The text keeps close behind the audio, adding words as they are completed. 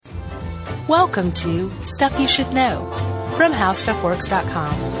Welcome to Stuff You Should Know from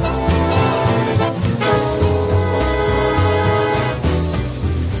HowStuffWorks.com.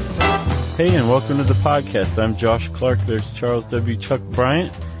 Hey, and welcome to the podcast. I'm Josh Clark. There's Charles W. Chuck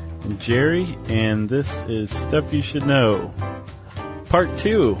Bryant and Jerry, and this is Stuff You Should Know. Part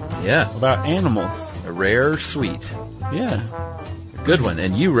 2. Yeah. About animals. A rare sweet. Yeah. A good one.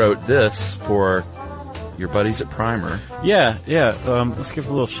 And you wrote this for your buddies at Primer. Yeah. Let's give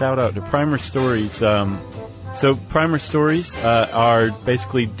a little shout out to Primer Stories. So Primer Stories are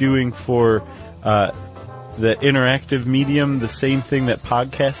basically doing for the interactive medium the same thing that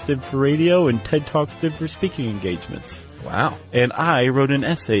podcasts did for radio and TED Talks did for speaking engagements. Wow. And I wrote an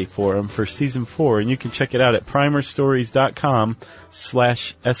essay for them for season 4, and you can check it out at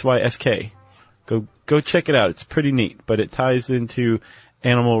primerstories.com/SYSK. Go check it out. It's pretty neat, but it ties into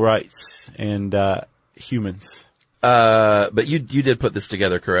animal rights and humans. But you did put this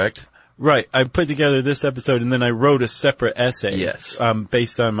together, correct? Right. I put together this episode, and then I wrote a separate essay. Yes.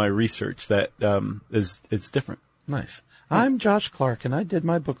 Based on my research that it's different. Nice. I'm Josh Clark, and I did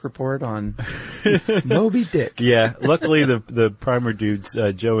my book report on Moby Dick. Yeah. Luckily, the Primer dudes,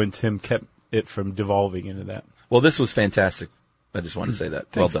 Joe and Tim, kept it from devolving into that. Well, this was fantastic. I just want to say that.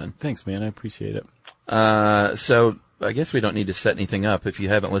 Thanks. Well done. Thanks, man. I appreciate it. So I guess we don't need to set anything up if you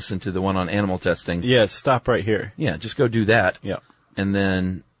haven't listened to the one on animal testing. Yeah, stop right here. Yeah, just go do that. Yeah. And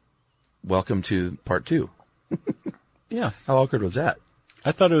then welcome to part 2. Yeah. How awkward was that?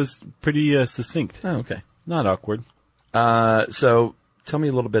 I thought it was pretty succinct. Oh, okay. Not awkward. So tell me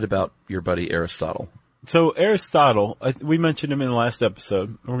a little bit about your buddy Aristotle. So Aristotle, we mentioned him in the last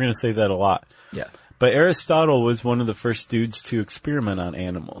episode. We're going to say that a lot. Yeah. But Aristotle was one of the first dudes to experiment on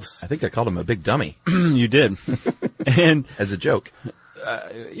animals. I think I called him a big dummy. You did. And as a joke.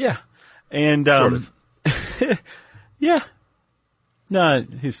 Yeah. And sort of. Yeah. No,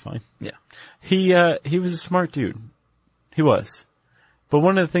 he's fine. Yeah. He was a smart dude. He was. But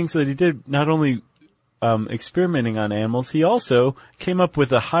one of the things that he did, not only experimenting on animals, he also came up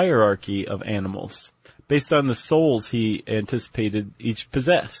with a hierarchy of animals based on the souls he anticipated each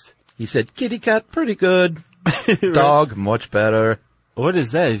possessed. He said, kitty cat, pretty good. Dog, much better. What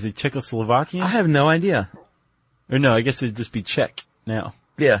is that? Is it Czechoslovakian? I have no idea. Or no, I guess it'd just be Czech now.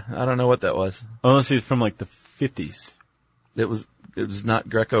 Yeah, I don't know what that was. Unless he's from like the 50s. It was not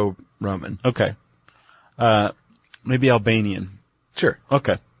Greco-Roman. Okay. Maybe Albanian. Sure.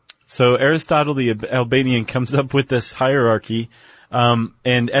 Okay. So Aristotle the Albanian comes up with this hierarchy,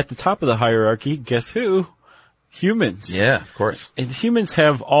 and at the top of the hierarchy, guess who? Humans. Yeah, of course. And humans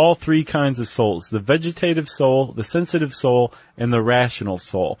have all three kinds of souls: the vegetative soul, the sensitive soul, and the rational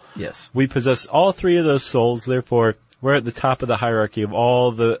soul. Yes. We possess all three of those souls, therefore we're at the top of the hierarchy of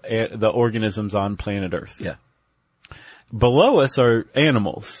all the organisms on planet Earth. Yeah. Below us are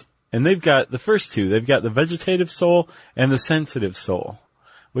animals, and they've got the first two. They've got the vegetative soul and the sensitive soul,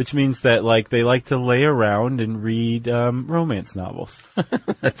 which means that they like to lay around and read romance novels.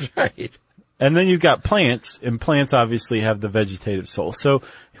 That's right. And then you've got plants, and plants obviously have the vegetative soul. So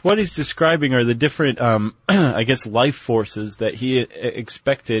what he's describing are the different, I guess, life forces that he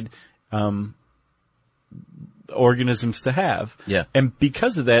expected organisms to have. Yeah. And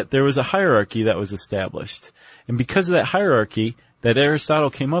because of that, there was a hierarchy that was established. And because of that hierarchy that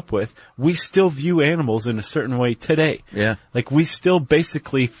Aristotle came up with, we still view animals in a certain way today. Yeah. We still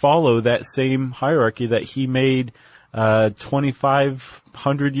basically follow that same hierarchy that he made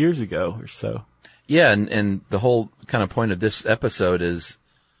 2,500 years ago or so. Yeah, and the whole kind of point of this episode is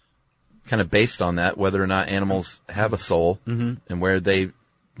kind of based on that, whether or not animals have a soul and where they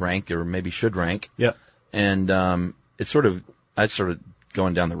rank or maybe should rank. Yeah. And I sort of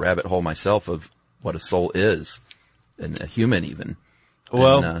going down the rabbit hole myself of what a soul is, and a human even.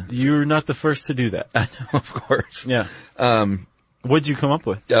 Well, and, you're not the first to do that. I know, of course. Yeah. What'd you come up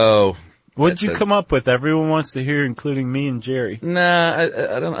with? Oh. What'd you come up with? Everyone wants to hear, including me and Jerry. Nah,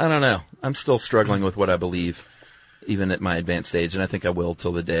 I don't know. I'm still struggling with what I believe, even at my advanced age, and I think I will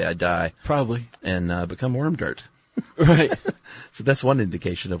till the day I die. Probably. And become worm dirt. Right. So that's one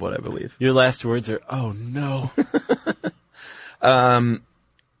indication of what I believe. Your last words are, oh no.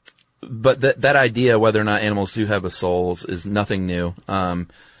 But that idea, whether or not animals do have a soul, is nothing new.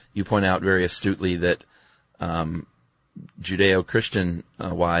 You point out very astutely that Judeo-Christian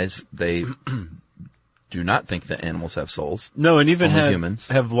wise, they do not think that animals have souls. No, and even humans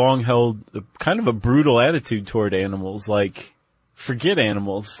have long held kind of a brutal attitude toward animals. Forget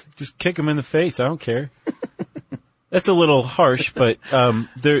animals. Just kick them in the face. I don't care. That's a little harsh, but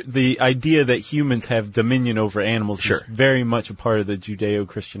the idea that humans have dominion over animals is very much a part of the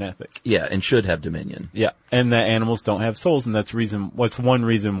Judeo-Christian ethic. Yeah, and should have dominion. Yeah, and that animals don't have souls, and that's one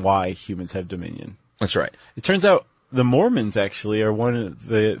reason why humans have dominion. That's right. It turns out the Mormons actually are one of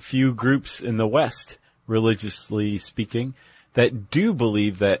the few groups in the West, religiously speaking, that do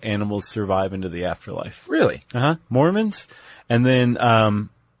believe that animals survive into the afterlife. Really? Mormons, and then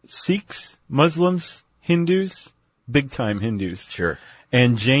Sikhs, Muslims, Hindus, big-time Hindus. Sure.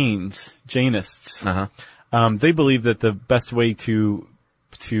 And Jainists. They believe that the best way to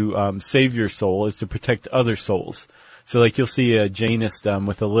save your soul is to protect other souls. So, like, you'll see a Jainist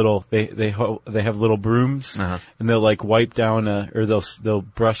with a little. They have little brooms, and they'll like wipe down or they'll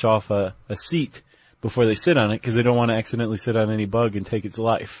brush off a seat before they sit on it because they don't want to accidentally sit on any bug and take its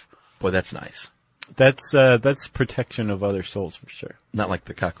life. Boy, that's nice. That's protection of other souls for sure. Not like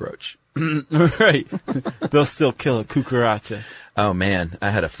the cockroach. Right. They'll still kill a cucaracha. Oh man, I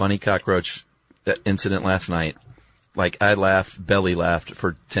had a funny cockroach incident last night. Like I belly laughed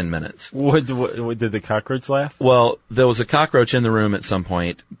for 10 minutes. What did the cockroach laugh? Well, there was a cockroach in the room at some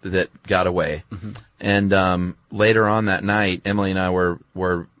point that got away. And later on that night, Emily and I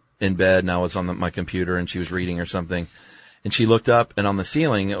were in bed, and I was on my computer, and she was reading or something. And she looked up, and on the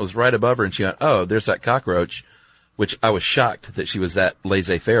ceiling, it was right above her, and she went, "Oh, there's that cockroach," which I was shocked that she was that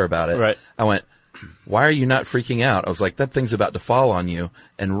laissez-faire about it. Right. I went, "Why are you not freaking out?" I was like, "That thing's about to fall on you."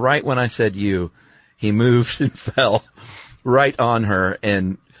 And right when I said he moved and fell right on her,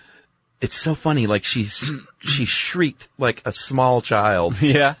 and it's so funny. Like she shrieked like a small child.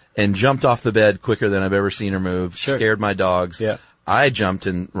 Yeah. And jumped off the bed quicker than I've ever seen her move. Sure. Scared my dogs. Yeah. I jumped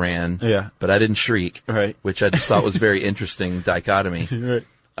and ran. Yeah. But I didn't shriek. Right. Which I just thought was very interesting dichotomy. Right.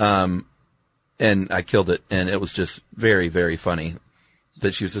 And I killed it, and it was just very, very funny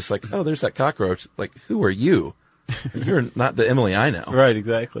that she was just like, "Oh, there's that cockroach." Like, who are you? You're not the Emily I know. Right,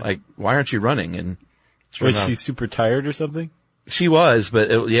 exactly. Like, why aren't you running? And sure was enough, she super tired or something? She was,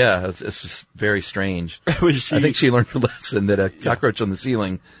 but it's just very strange. Was she? I think she learned her lesson that a cockroach on the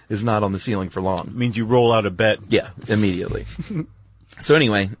ceiling is not on the ceiling for long. Means you roll out of bed. Yeah, immediately. So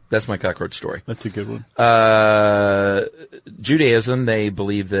anyway, that's my cockroach story. That's a good one. Judaism, they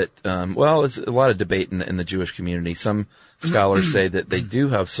believe that, it's a lot of debate in the Jewish community. Some scholars say that they do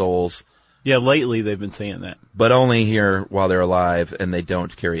have souls. Yeah, lately they've been saying that. But only here while they're alive, and they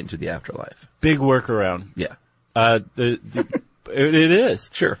don't carry it into the afterlife. Big workaround. Yeah. It is.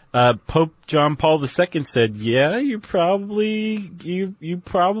 Sure. Pope John Paul II said, "Yeah, you probably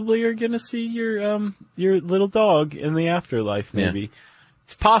are going to see your little dog in the afterlife. Maybe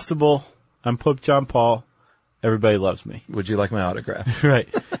it's possible. I'm Pope John Paul. Everybody loves me. Would you like my autograph?" Right.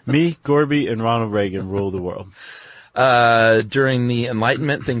 Me, Gorby, and Ronald Reagan rule the world. During the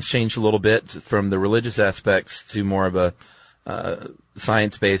Enlightenment, things changed a little bit from the religious aspects to more of a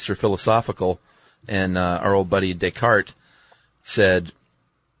science-based or philosophical. And our old buddy Descartes said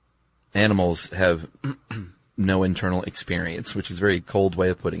animals have no internal experience, which is a very cold way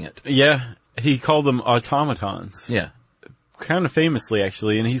of putting it. Yeah, he called them automatons. Yeah. Kind of famously,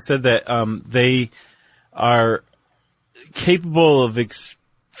 actually. And he said that they are capable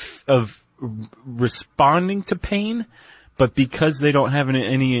of responding to pain, but because they don't have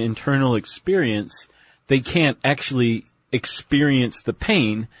any internal experience, they can't actually experience the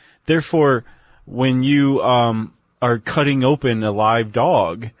pain. Therefore, when you are cutting open a live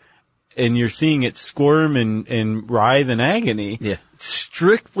dog and you're seeing it squirm and writhe in agony,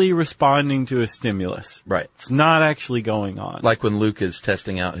 strictly responding to a stimulus. Right. It's not actually going on. Like when Luke is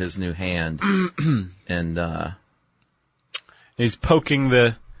testing out his new hand and he's poking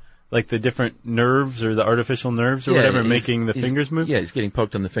the different nerves or the artificial nerves or whatever, making the fingers move. Yeah, he's getting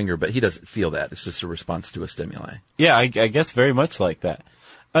poked on the finger, but he doesn't feel that. It's just a response to a stimuli. Yeah, I guess very much like that.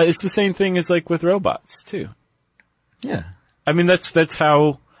 It's the same thing as like with robots too. Yeah. I mean, that's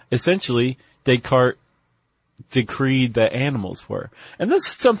how essentially Descartes decreed that animals were. And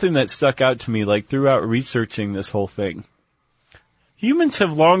that's something that stuck out to me, like, throughout researching this whole thing. Humans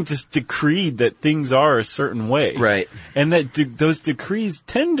have long just decreed that things are a certain way. Right. And that those decrees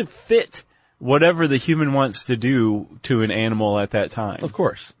tend to fit whatever the human wants to do to an animal at that time. Of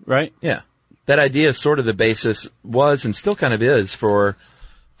course. Right? Yeah. That idea is sort of the basis was and still kind of is for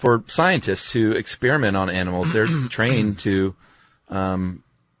scientists who experiment on animals. They're trained to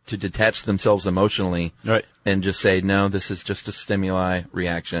detach themselves emotionally. Right. And just say, no, this is just a stimuli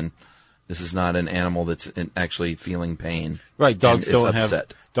reaction. This is not an animal that's actually feeling pain. Right. Dogs don't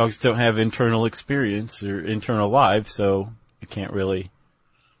have internal experience or internal lives, so you can't really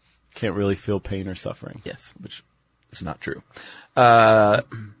feel pain or suffering. Yes, which is not true.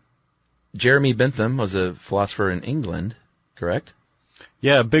 Jeremy Bentham was a philosopher in England, correct?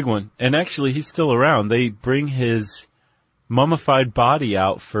 Yeah, a big one. And actually, he's still around. They bring his mummified body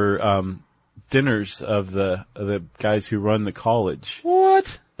out for dinners of the guys who run the college.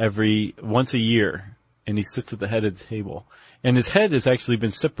 What? Once a year, and he sits at the head of the table. And his head has actually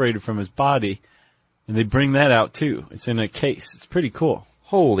been separated from his body, and they bring that out too. It's in a case. It's pretty cool.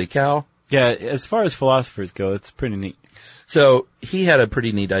 Holy cow. Yeah, as far as philosophers go, it's pretty neat. So he had a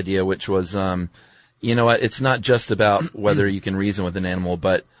pretty neat idea, which was, you know what, it's not just about whether you can reason with an animal,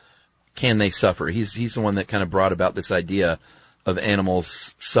 but can they suffer? He's the one that kind of brought about this idea of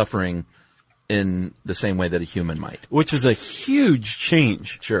animals suffering in the same way that a human might. Which was a huge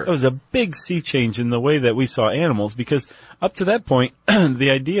change. Sure. It was a big sea change in the way that we saw animals, because up to that point, the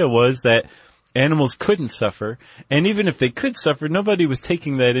idea was that animals couldn't suffer, and even if they could suffer, nobody was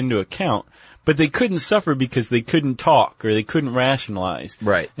taking that into account. But they couldn't suffer because they couldn't talk or they couldn't rationalize.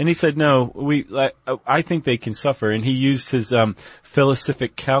 Right. And he said, no, I think they can suffer. And he used his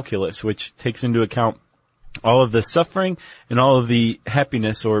philosophic calculus, which takes into account all of the suffering and all of the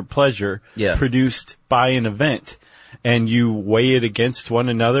happiness or pleasure produced by an event. And you weigh it against one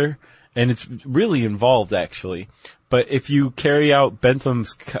another. And it's really involved, actually. But if you carry out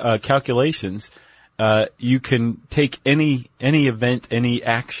Bentham's calculations, you can take any event, any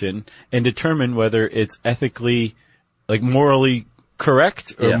action, and determine whether it's ethically, like morally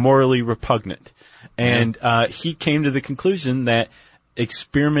correct or morally repugnant. And he came to the conclusion that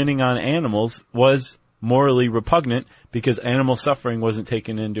experimenting on animals was morally repugnant because animal suffering wasn't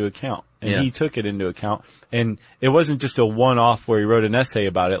taken into account. And he took it into account. And it wasn't just a one-off where he wrote an essay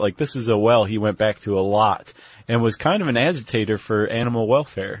about it. Like, this is a well he went back to a lot and was kind of an agitator for animal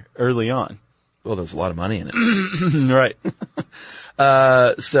welfare early on. Well, there's a lot of money in it. Right.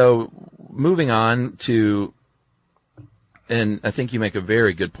 So moving on to, and I think you make a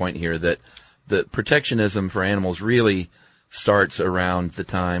very good point here, that the protectionism for animals really starts around the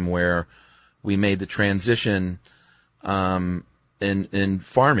time where we made the transition in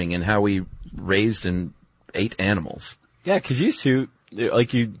farming and how we raised and ate animals. Yeah, because used to,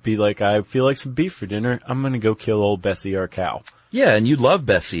 like, you'd be like, I feel like some beef for dinner. I'm going to go kill old Bessie, our cow. Yeah, and you love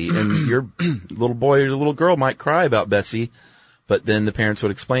Bessie, and your little boy or your little girl might cry about Bessie, but then the parents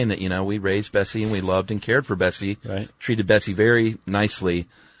would explain that, you know, we raised Bessie and we loved and cared for Bessie, treated Bessie very nicely,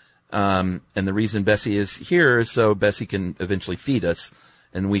 and the reason Bessie is here is so Bessie can eventually feed us,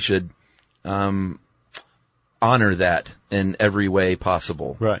 and we should honor that in every way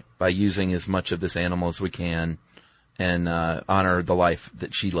possible by using as much of this animal as we can. And honor the life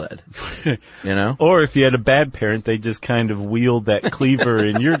that she led, you know? Or if you had a bad parent, they just kind of wheeled that cleaver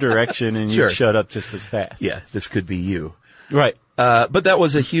in your direction and you'd shut up just as fast. Yeah, this could be you. Right. But that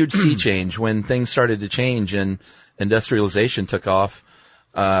was a huge sea change when things started to change and industrialization took off,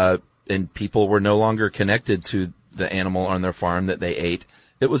 and people were no longer connected to the animal on their farm that they ate.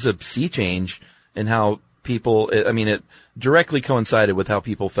 It was a sea change in how people, it directly coincided with how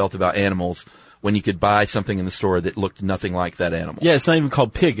people felt about animals when you could buy something in the store that looked nothing like that animal. Yeah, it's not even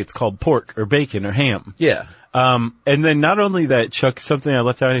called pig. It's called pork or bacon or ham. Yeah. And then not only that, Chuck, something I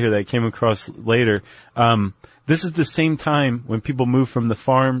left out of here that I came across later, this is the same time when people move from the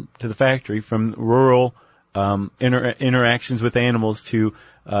farm to the factory, from rural interactions with animals to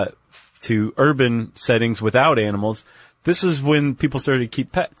urban settings without animals. This is when people started to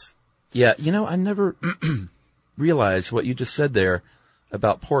keep pets. Yeah, you know, I never realized what you just said there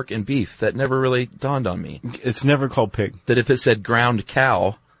about pork and beef. That never really dawned on me. It's never called pig. That if it said ground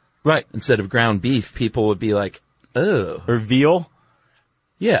cow, instead of ground beef, people would be like, oh. Or veal.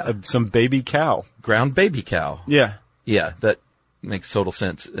 Yeah. Some baby cow. Ground baby cow. Yeah. Yeah, that makes total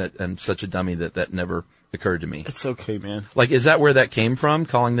sense. I'm such a dummy that never occurred to me. It's okay, man. Like, is that where that came from,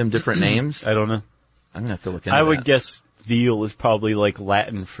 calling them different names? I don't know. I'm going to have to look into that. I would guess veal is probably like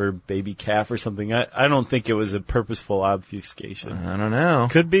Latin for baby calf or something. I don't think it was a purposeful obfuscation. I don't know.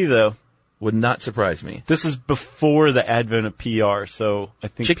 Could be, though. Would not surprise me. This is before the advent of PR, so I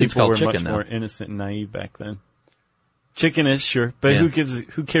think Chicken's people were chicken, much more innocent and naive back then. Chicken is, sure, but who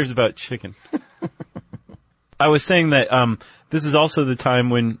cares about chicken? I was saying that this is also the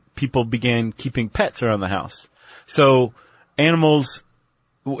time when people began keeping pets around the house. So animals,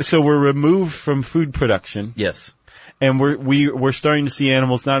 we're removed from food production. Yes. And we're starting to see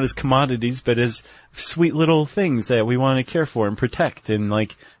animals not as commodities, but as sweet little things that we want to care for and protect and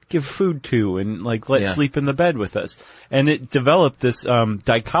like give food to and like let sleep in the bed with us. And it developed this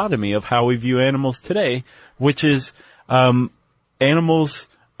dichotomy of how we view animals today, which is animals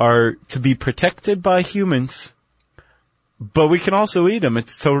are to be protected by humans, but we can also eat them.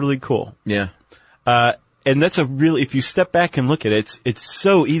 It's totally cool. Yeah. And that's if you step back and look at it, it's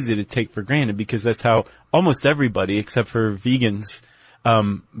so easy to take for granted because that's how almost everybody, except for vegans,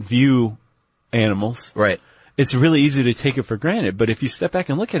 view animals. Right. It's really easy to take it for granted. But if you step back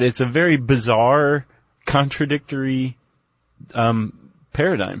and look at it, it's a very bizarre, contradictory,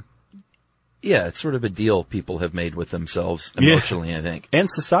 paradigm. Yeah, it's sort of a deal people have made with themselves emotionally, I think. And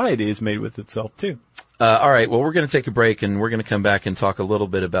society is made with itself, too. All right, well, we're going to take a break, and we're going to come back and talk a little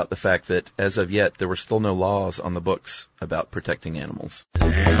bit about the fact that, as of yet, there were still no laws on the books about protecting animals.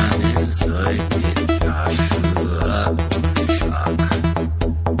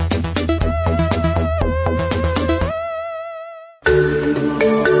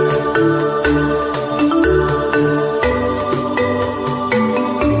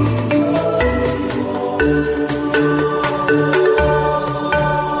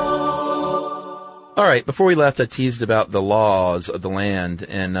 All right, before we left, I teased about the laws of the land,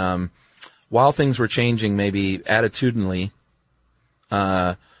 and while things were changing maybe attitudinally,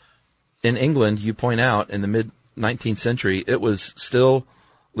 in England, you point out, in the mid-19th century, it was still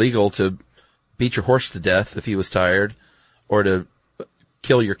legal to beat your horse to death if he was tired, or to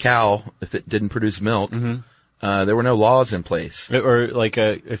kill your cow if it didn't produce milk. Mm-hmm. There were no laws in place. Or like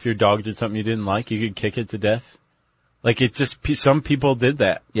if your dog did something you didn't like, you could kick it to death. Like some people did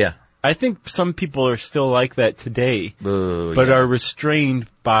that. Yeah. I think some people are still like that today, Boo, but yeah. are restrained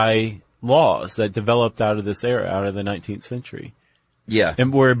by laws that developed out of this era, out of the 19th century. Yeah.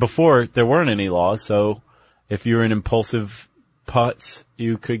 And where before there weren't any laws, so if you were an impulsive putz,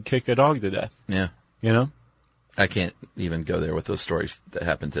 you could kick a dog to death. Yeah. You know? I can't even go there with those stories that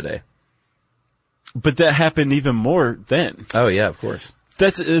happen today. But that happened even more then. Oh, yeah, of course.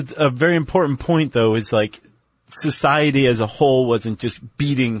 That's a very important point, though, is like, society as a whole wasn't just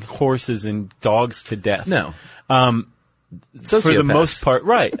beating horses and dogs to death. No. For the most part,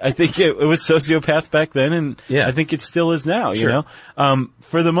 right. I think it was sociopaths back then, and yeah. I think it still is now, sure. you know?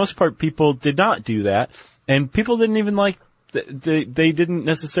 For the most part, people did not do that, and people didn't even they didn't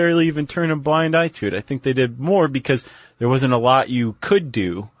necessarily even turn a blind eye to it. I think they did more because there wasn't a lot you could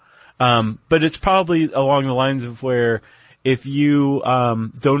do. But it's probably along the lines of where if you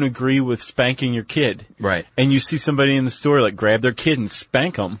don't agree with spanking your kid, right, and you see somebody in the store like grab their kid and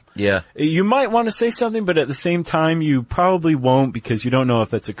spank them, yeah, you might want to say something, but at the same time you probably won't because you don't know if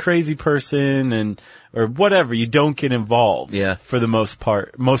that's a crazy person or whatever. You don't get involved. Yeah, for the most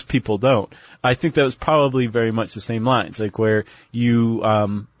part, most people don't. I think that was probably very much the same lines, like where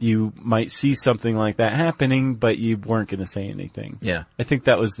you might see something like that happening, but you weren't going to say anything. Yeah, I think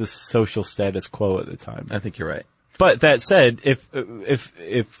that was the social status quo at the time. I think you're right. But that said, if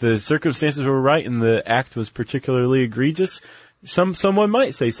the circumstances were right and the act was particularly egregious, someone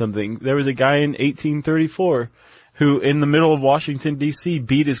might say something. There was a guy in 1834 who, in the middle of Washington D.C.,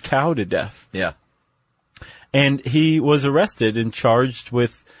 beat his cow to death. Yeah, and he was arrested and charged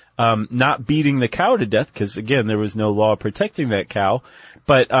with not beating the cow to death because, again, there was no law protecting that cow,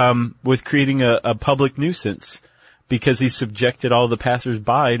 but with creating a public nuisance. Because he subjected all the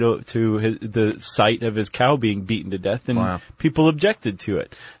passersby to the sight of his cow being beaten to death, and wow. people objected to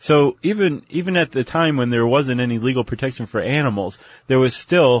it. So even at the time when there wasn't any legal protection for animals, there was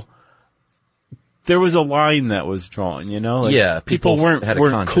a line that was drawn. You know, like yeah, people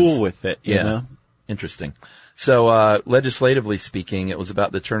weren't cool with it. You know? Interesting. So legislatively speaking, it was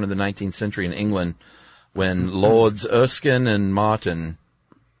about the turn of the 19th century in England when Lords Erskine and Martin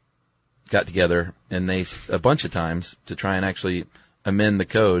got together, and they a bunch of times to try and actually amend the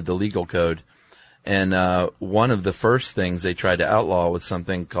code, the legal code. And one of the first things they tried to outlaw was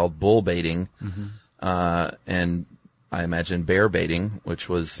something called bull baiting, and I imagine bear baiting, which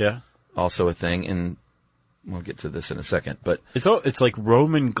was also a thing. And we'll get to this in a second. But it's like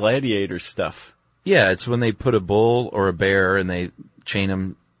Roman gladiator stuff. Yeah, it's when they put a bull or a bear and they chain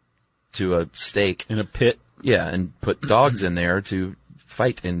them to a stake in a pit. Yeah, and put dogs in there to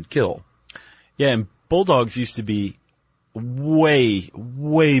fight and kill. Yeah, and bulldogs used to be way,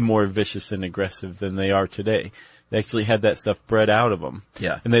 way more vicious and aggressive than they are today. They actually had that stuff bred out of them.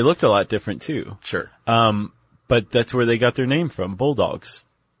 Yeah. And they looked a lot different, too. Sure. But that's where they got their name from, bulldogs.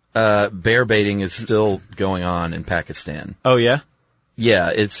 Bear baiting is still going on in Pakistan. Oh, yeah?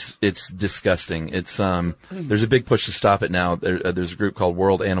 Yeah, it's disgusting. It's, there's a big push to stop it now. There's a group called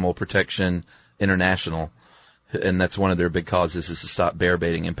World Animal Protection International, and that's one of their big causes is to stop bear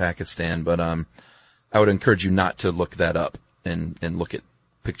baiting in Pakistan. But I would encourage you not to look that up and look at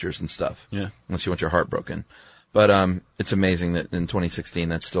pictures and stuff. Yeah. Unless you want your heart broken. But it's amazing that in 2016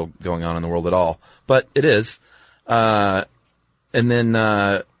 that's still going on in the world at all. But it is. And then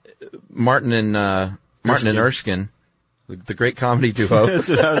Martin and Erskine, the great comedy duo. That's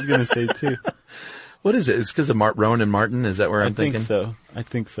what I was going to say too. What is it? It's because of Rowan and Martin? Is that where I'm thinking? I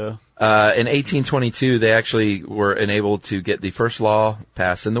think so. In 1822, they actually were enabled to get the first law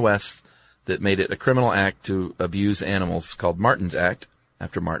passed in the West that made it a criminal act to abuse animals, called Martin's Act,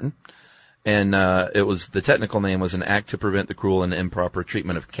 after Martin. And the technical name was an act to prevent the cruel and improper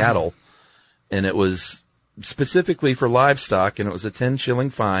treatment of cattle. And it was specifically for livestock, and it was a 10-shilling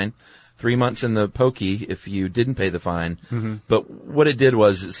fine, 3 months in the pokey if you didn't pay the fine. Mm-hmm. But what it did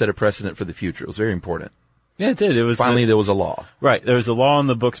was it set a precedent for the future. It was very important. Yeah, it did. It was finally there was a law. Right. There was a law in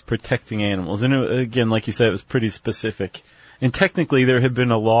the books protecting animals. And again, like you said, it was pretty specific. And technically there had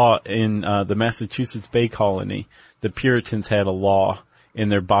been a law in the Massachusetts Bay Colony. The Puritans had a law in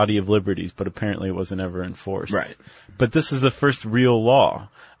their body of liberties, but apparently it wasn't ever enforced. Right. But this is the first real law.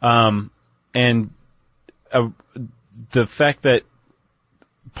 And the fact that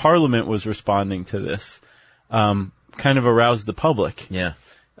Parliament was responding to this kind of aroused the public. Yeah.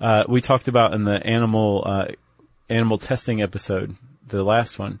 We talked about in the animal testing episode, the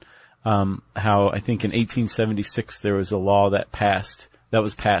last one, how I think in 1876 there was a law that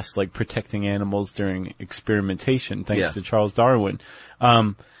was passed, like protecting animals during experimentation, thanks to Charles Darwin.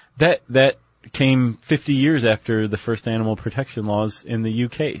 That came 50 years after the first animal protection laws in the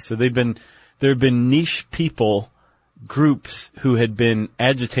UK. So there have been niche groups who had been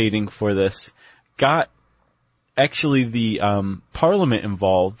agitating for this, got actually the Parliament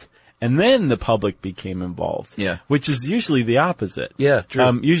involved, and then the public became involved. Yeah. Which is usually the opposite. Yeah,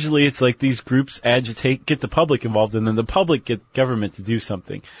 true. Usually it's like these groups agitate, get the public involved, and then the public get government to do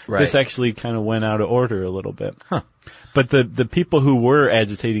something. Right. This actually kind of went out of order a little bit. Huh. But the people who were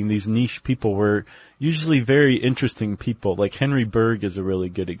agitating, these niche people, were usually very interesting people. Like Henry Bergh is a really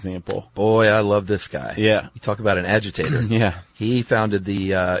good example. Boy, I love this guy. Yeah. You talk about an agitator. Yeah. He founded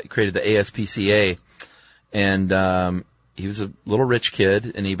created the ASPCA, and he was a little rich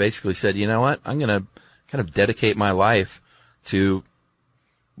kid, and he basically said, you know what, I'm going to kind of dedicate my life to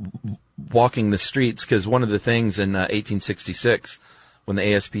walking the streets, because one of the things in 1866, when the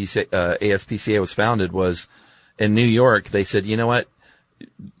ASPCA was founded, was in New York, they said, you know what,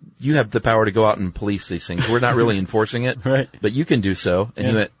 you have the power to go out and police these things. We're not really enforcing it, right, but you can do so. And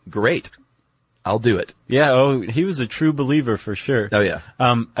he went, great, I'll do it. Yeah, he was a true believer for sure. Oh, yeah.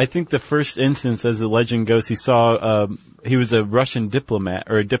 I think the first instance, as the legend goes, he was a Russian diplomat,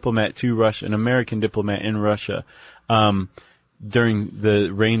 or a diplomat to Russia, an American diplomat in Russia, during the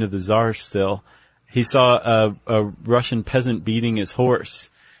reign of the Tsar still. He saw a Russian peasant beating his horse,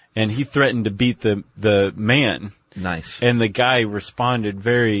 and he threatened to beat the man. Nice. And the guy responded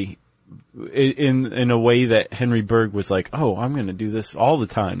very, in a way that Henry Bergh was like, oh, I'm going to do this all the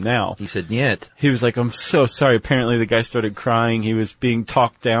time now. He said, "Niet." He was like, I'm so sorry. Apparently the guy started crying. He was being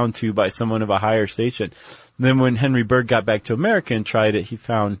talked down to by someone of a higher station. And then when Henry Bergh got back to America and tried it, he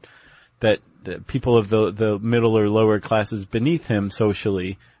found that people of the middle or lower classes beneath him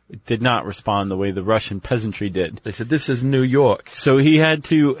socially did not respond the way the Russian peasantry did. They said, this is New York. So he had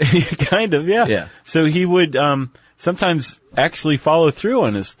to, kind of, yeah. Yeah. So he would, sometimes actually follow through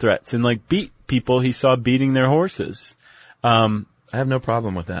on his threats and like beat people he saw beating their horses. I have no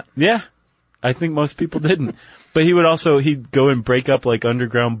problem with that. Yeah. I think most people didn't. But he'd go and break up like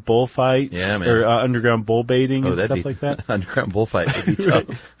underground bullfights, or underground bull baiting and stuff like that. Underground bullfight would be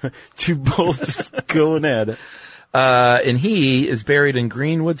tough. Right. Two bulls just going at it. And he is buried in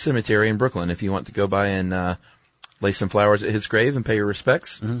Greenwood Cemetery in Brooklyn. If you want to go by and lay some flowers at his grave and pay your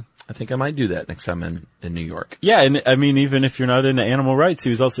respects, I think I might do that next time in New York. Yeah, and I mean, even if you're not into animal rights, he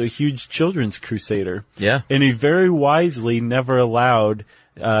was also a huge children's crusader. Yeah. And he very wisely never allowed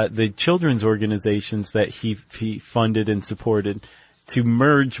the children's organizations that he funded and supported to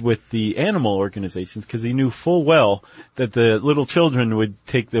merge with the animal organizations, because he knew full well that the little children would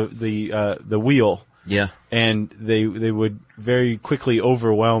take the wheel. Yeah. And they would very quickly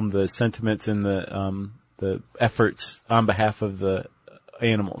overwhelm the sentiments and the efforts on behalf of the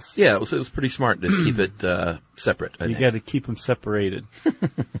animals. Yeah, it was pretty smart to keep it separate. I think. You got to keep them separated.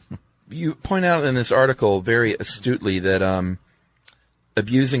 You point out in this article very astutely that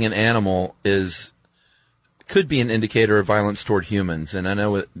abusing an animal could be an indicator of violence toward humans, and I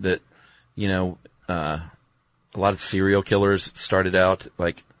know that a lot of serial killers started out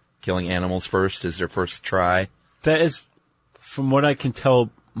like killing animals first as their first try. That is, from what I can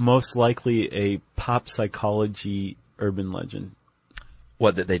tell, most likely a pop psychology urban legend.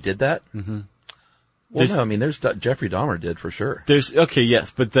 What, that they did that? Mm-hmm. Well, no, I mean, Jeffrey Dahmer did for sure. Okay,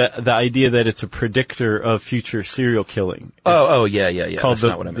 yes, but the idea that it's a predictor of future serial killing. Oh, yeah. Called That's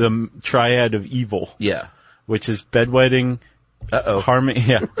not what I meant. The triad of evil. Yeah. Which is bedwetting,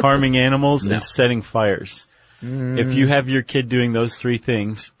 harming animals, and setting fires. If you have your kid doing those three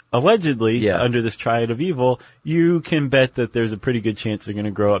things, allegedly, Yeah. under this triad of evil, you can bet that there's a pretty good chance they're going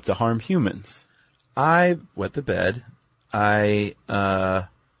to grow up to harm humans. I wet the bed. I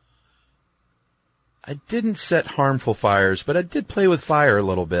didn't set harmful fires, but I did play with fire a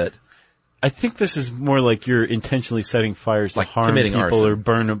little bit. I think this is more like you're intentionally setting fires to Like harm committing people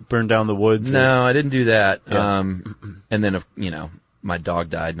arson. or burn down the woods. No, I didn't do that. Yeah. And then, my dog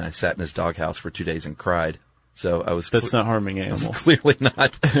died, and I sat in his doghouse for 2 days and cried. So I was That's not harming animals. clearly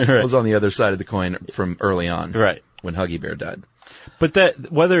not. Right. I was on the other side of the coin from early on, Right. when Huggy Bear died. But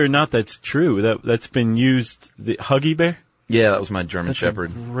that, whether or not that's true, that's been used, the Huggy Bear? Yeah, that was my German That's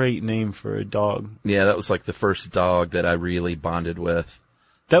Shepherd. a great name for a dog. Yeah, that was like the first dog that I really bonded with.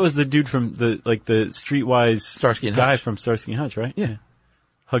 That was the dude from the Streetwise Starsky and guy Hutch. from Starsky and Hutch, right? Yeah.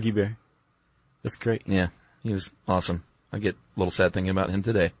 Huggy Bear. That's great. Yeah, he was awesome. I get a little sad thinking about him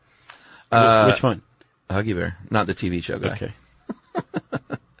today. Which one? Huggy Bear, not the TV show guy. Okay.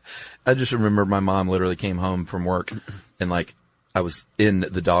 I just remember my mom literally came home from work and I was in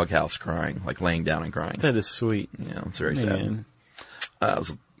the doghouse crying, like laying down and crying. That is sweet. Yeah, it's very sad. Man. I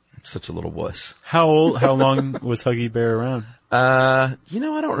was such a little wuss. How long was Huggy Bear around? I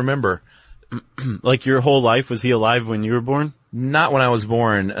don't remember. Like your whole life? Was he alive when you were born? Not when I was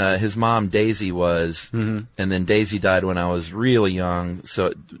born. His mom, Daisy, was, and then Daisy died when I was really young, so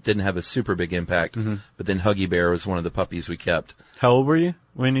it didn't have a super big impact. But then Huggy Bear was one of the puppies we kept. How old were you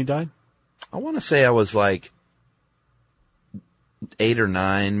when he died? I want to say I was like 8 or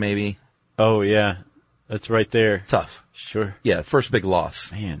 9, maybe. Oh, yeah. That's right there. Tough. Sure. Yeah, first big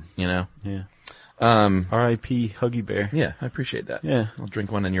loss. Man. Yeah. R.I.P. Huggy Bear. Yeah, I appreciate that. Yeah. I'll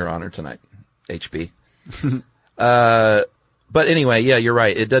drink one in your honor tonight, HB. But anyway, yeah, you're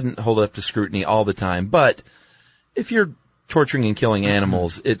right. It doesn't hold up to scrutiny all the time. But if you're torturing and killing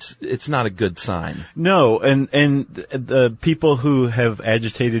animals, it's not a good sign. No, and the people who have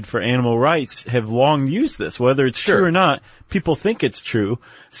agitated for animal rights have long used this, whether it's Sure. true or not. People think it's true.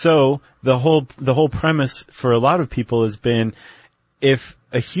 So the whole premise for a lot of people has been, if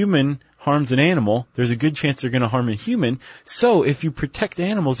a human harms an animal, there's a good chance they're going to harm a human. So if you protect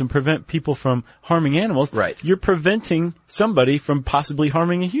animals and prevent people from harming animals, Right. you're preventing somebody from possibly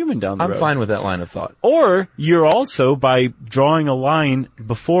harming a human down the road. I'm fine with that line of thought. Or you're also, by drawing a line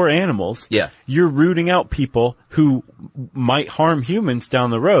before animals, Yeah. you're rooting out people who might harm humans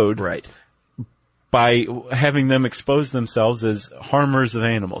down the road Right. by having them expose themselves as harmers of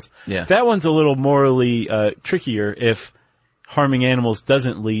animals. Yeah. That one's a little morally trickier if harming animals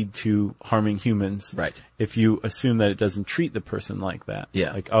doesn't lead to harming humans. Right. If you assume that it doesn't treat the person like that.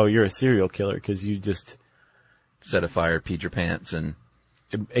 Yeah. Like, oh, you're a serial killer because you just Set a fire, peed your pants, and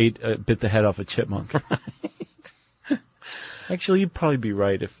bit the head off a chipmunk. Actually, you'd probably be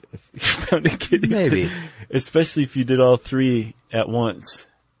right if you found a kid. Maybe. Especially if you did all three at once.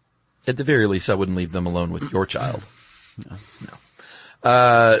 at the very least, I wouldn't leave them alone with your child.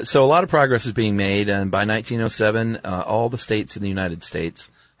 No. So a lot of progress is being made, and by 1907, all the states in the United States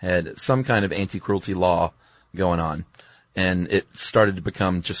had some kind of anti-cruelty law going on, and it started to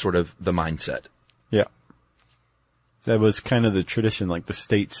become just sort of the mindset. Yeah. That was kind of the tradition, like the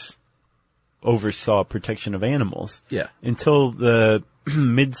states oversaw protection of animals. Yeah. Until the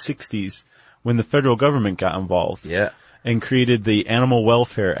mid-60s, when the federal government got involved. Yeah. And created the Animal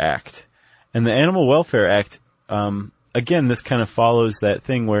Welfare Act. And the Animal Welfare Act, again, this kind of follows that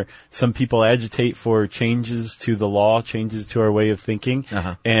thing where some people agitate for changes to the law, changes to our way of thinking,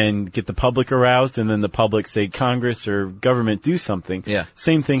 and get the public aroused, and then the public say Congress or government do something. Yeah.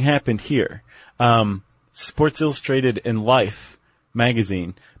 Same thing happened here. Sports Illustrated and Life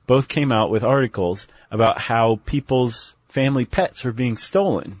magazine both came out with articles about how people's family pets are being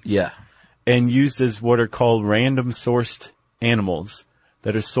stolen Yeah. and used as what are called random sourced animals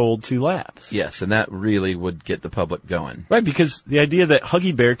that are sold to labs. Yes, and that really would get the public going. Right, because the idea that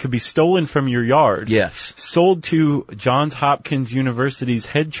Huggy Bear could be stolen from your yard, Yes. sold to Johns Hopkins University's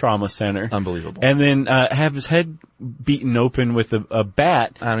head trauma center, Unbelievable. and then have his head beaten open with a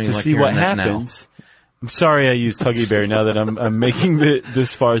bat I don't to even like see what hearing that now. happens. I'm sorry I used Huggy Bear now that I'm making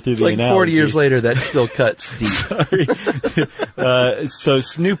this far through the Like analogy. 40 years later, that still cuts deep. Sorry. So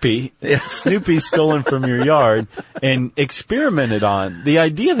Snoopy's stolen from your yard and experimented on. The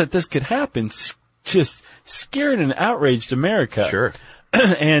idea that this could happen just scared and outraged America. Sure.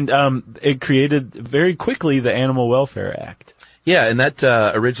 And it created very quickly the Animal Welfare Act. Yeah, and that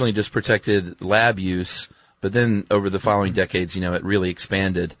originally just protected lab use, but then over the following decades, it really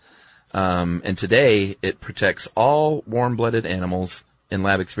expanded. And today it protects all warm-blooded animals in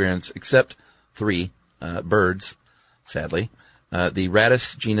lab experience except 3 birds, sadly. The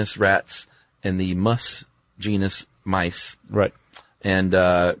Rattus genus rats and the Mus genus mice. Right. And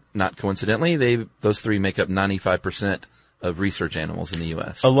not coincidentally, those three make up 95% of research animals in the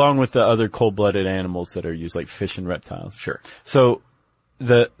U.S. Along with the other cold-blooded animals that are used, like fish and reptiles. Sure. So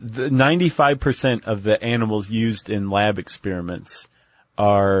the 95% of the animals used in lab experiments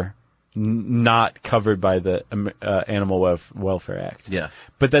are not covered by the Animal Welfare Act. Yeah.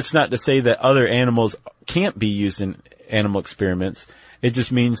 But that's not to say that other animals can't be used in animal experiments. It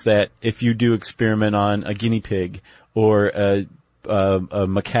just means that if you do experiment on a guinea pig or a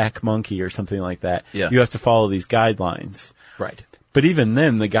macaque monkey or something like that, Yeah. you have to follow these guidelines. Right. But even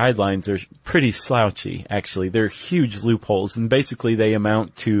then, the guidelines are pretty slouchy, actually. They're huge loopholes, and basically they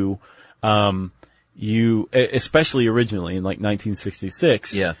amount to, especially originally in like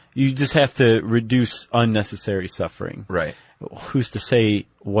 1966, Yeah. you just have to reduce unnecessary suffering. Right. Who's to say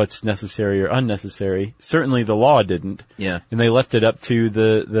what's necessary or unnecessary? Certainly the law didn't. Yeah. And they left it up to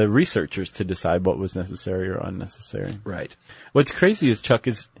the researchers to decide what was necessary or unnecessary. Right. What's crazy is, Chuck,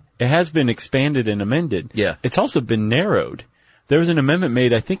 is it has been expanded and amended. Yeah. It's also been narrowed. There was an amendment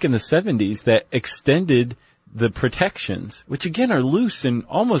made, I think, in the 70s that extended the protections, which again are loose and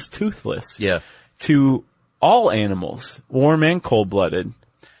almost toothless, Yeah. to all animals, warm and cold-blooded.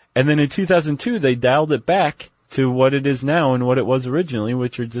 And then in 2002, they dialed it back to what it is now and what it was originally,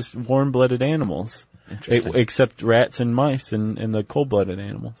 which are just warm-blooded animals. Interesting. Except rats and mice and the cold-blooded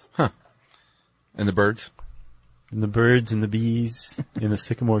animals. And the birds? And the birds and the bees and the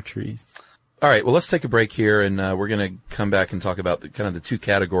sycamore trees. All right, well, let's take a break here, and we're going to come back and talk about the two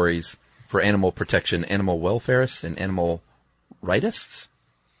categories for animal protection, animal welfareists and animal rightists.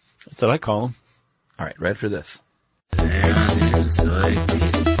 That's what I call them. All right, right after this.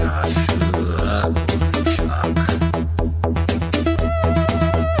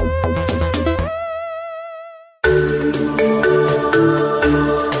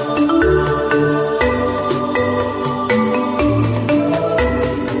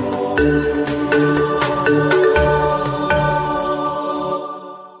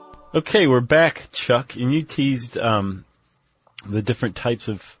 Okay, we're back, Chuck, and you teased the different types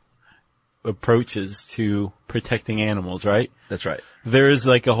of approaches to protecting animals, right? That's right. There is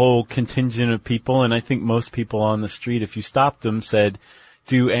like a whole contingent of people, and I think most people on the street, if you stopped them, said,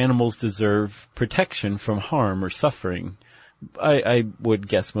 do animals deserve protection from harm or suffering? I would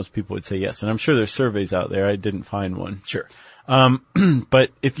guess most people would say yes, and I'm sure there's surveys out there. I didn't find one. Sure. But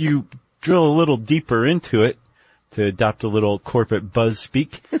if you drill a little deeper into it, to adopt a little corporate buzz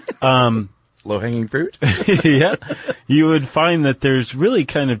speak, Low-hanging fruit? yeah, you would find that there's really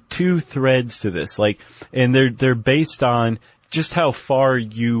kind of two threads to this, and they're based on just how far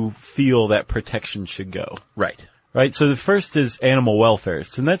you feel that protection should go. Right. Right? So the first is animal welfare,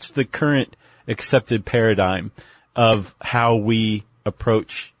 and that's the current accepted paradigm of how we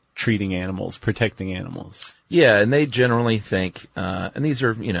approach treating animals, protecting animals. Yeah, and they generally think, and these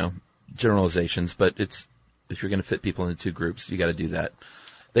are, generalizations, but if you're going to fit people into two groups, you got to do that.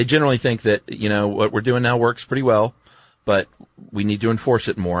 They generally think that, what we're doing now works pretty well, but we need to enforce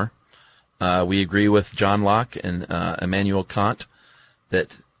it more. We agree with John Locke and Immanuel Kant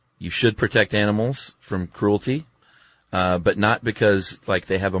that you should protect animals from cruelty, but not because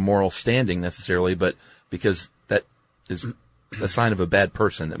they have a moral standing necessarily, but because that is a sign of a bad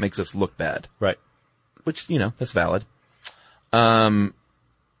person that makes us look bad. Right. Which, that's valid.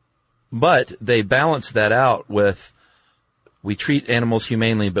 But they balance that out with, we treat animals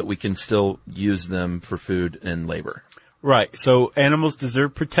humanely, but we can still use them for food and labor. Right. So animals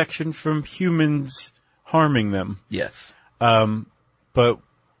deserve protection from humans harming them. Yes. But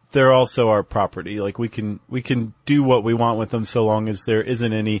they're also our property. We can do what we want with them so long as there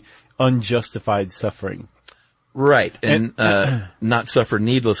isn't any unjustified suffering. Right. And not suffer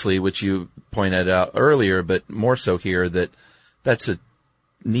needlessly, which you pointed out earlier, but more so here that's a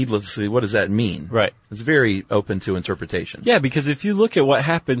needlessly, what does that mean? Right. It's very open to interpretation. Yeah, because if you look at what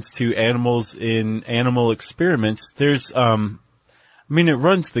happens to animals in animal experiments, there's, it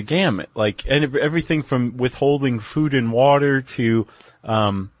runs the gamut. And everything from withholding food and water to,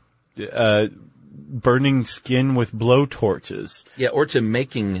 burning skin with blow torches. Yeah, or to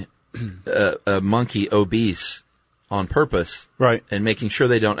making a monkey obese on purpose. Right. And making sure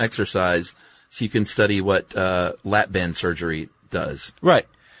they don't exercise so you can study what lap band surgery does. Right.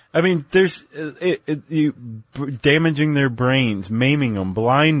 There's damaging their brains, maiming them,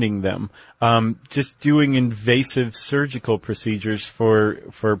 blinding them, just doing invasive surgical procedures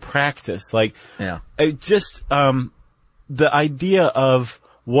for practice. Yeah. The idea of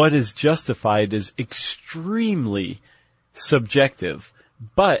what is justified is extremely subjective.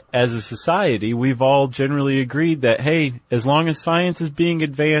 But as a society, we've all generally agreed that, hey, as long as science is being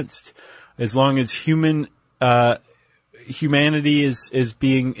advanced, as long as human humanity is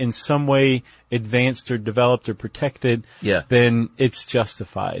being in some way advanced or developed or protected, Yeah. then it's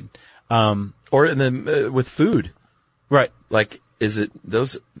justified. Or with food. Right. Like, is it,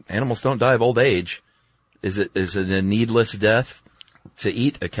 those animals don't die of old age. Is it a needless death to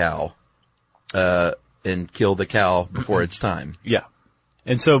eat a cow, and kill the cow before its time? Yeah.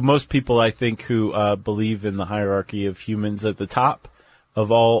 And so most people, I think, who believe in the hierarchy of humans at the top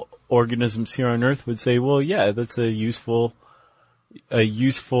of all organisms here on Earth would say, well, yeah, that's a useful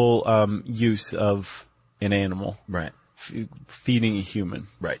use of an animal. Right. Feeding a human.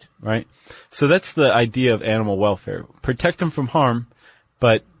 Right. Right? So that's the idea of animal welfare. Protect them from harm,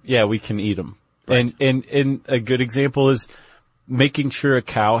 but yeah, we can eat them. Right. And a good example is making sure a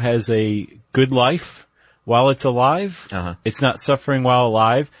cow has a good life while it's alive. Uh-huh. It's not suffering while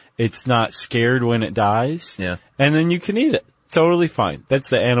alive. It's not scared when it dies. Yeah. And then you can eat it. Totally fine. That's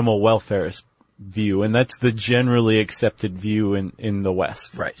the animal welfarist view, and that's the generally accepted view in the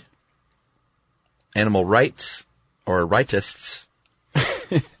West. Right. Animal rights, or rightists,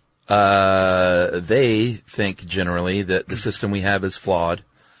 they think generally that the system we have is flawed,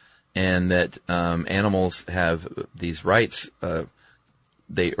 and that animals have these rights.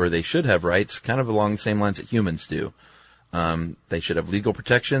 They should have rights, kind of along the same lines that humans do. They should have legal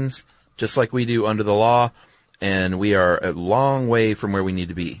protections, just like we do under the law, and we are a long way from where we need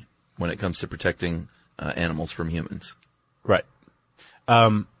to be when it comes to protecting animals from humans. Right.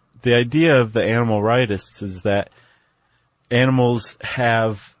 The idea of the animal rightists is that animals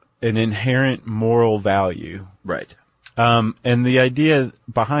have an inherent moral value. Right. And the idea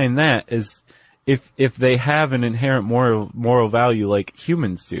behind that is if they have an inherent moral value like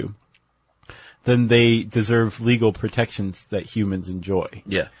humans do, then they deserve legal protections that humans enjoy.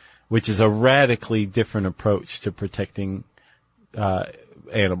 Yeah. Which is a radically different approach to protecting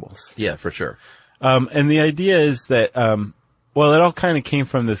animals. Yeah, for sure. And the idea is that, well, it all kind of came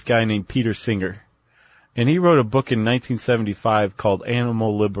from this guy named Peter Singer. And he wrote a book in 1975 called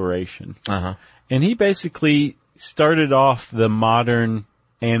Animal Liberation. Uh-huh. And he basically started off the modern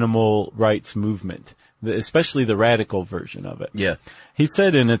animal rights movement, especially the radical version of it. Yeah. He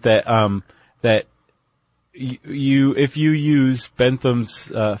said in it that, that if you use Bentham's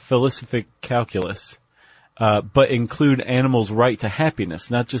philosophic calculus, but include animals' right to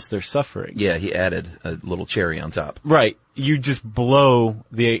happiness, not just their suffering. Yeah, he added a little cherry on top. Right. You just blow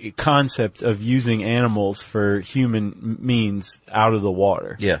the concept of using animals for human means out of the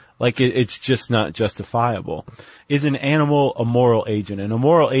water. Yeah. Like it's just not justifiable. Is an animal a moral agent? And a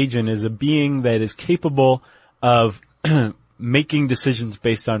moral agent is a being that is capable of making decisions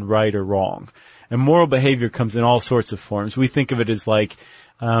based on right or wrong. And moral behavior comes in all sorts of forms. We think of it as like,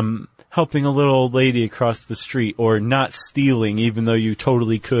 helping a little old lady across the street, or not stealing even though you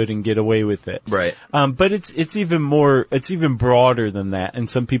totally could and get away with it. Right. But it's even broader than that. And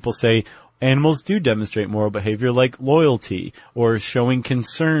some people say animals do demonstrate moral behavior like loyalty or showing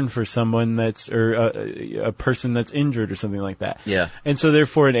concern for someone or a person that's injured or something like that. Yeah. And so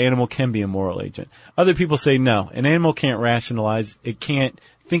therefore an animal can be a moral agent. Other people say no, an animal can't rationalize. It can't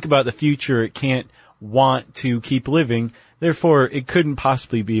think about the future. It can't want to keep living. Therefore, it couldn't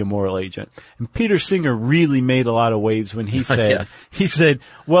possibly be a moral agent. And Peter Singer really made a lot of waves when he said, Yeah.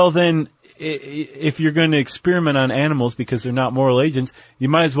 well then, if you're going to experiment on animals because they're not moral agents, you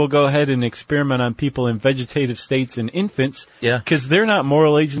might as well go ahead and experiment on people in vegetative states and infants. Yeah. Because they're not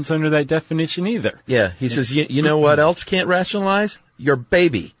moral agents under that definition either. Yeah, he says, you know what else can't rationalize? Your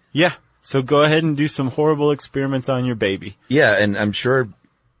baby. Yeah. So go ahead and do some horrible experiments on your baby. Yeah, and I'm sure,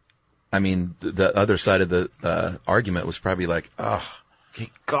 I mean, the other side of the argument was probably like, oh,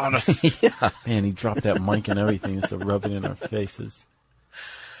 He got us. yeah. Man, he dropped that mic and everything, so rub it in our faces.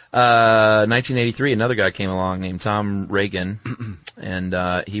 1983, another guy came along named Tom Reagan,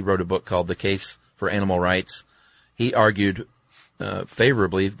 and he wrote a book called The Case for Animal Rights. He argued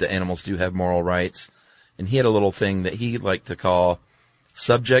favorably that animals do have moral rights, and he had a little thing that he liked to call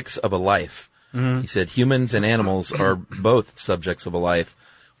subjects of a life. Mm-hmm. He said humans and animals are both subjects of a life,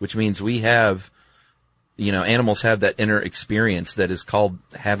 which means we have, animals have that inner experience that is called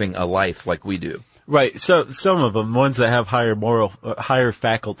having a life like we do. Right. So some of them, ones that have higher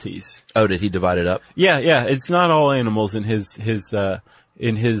faculties. Oh, did he divide it up? Yeah. It's not all animals in his view.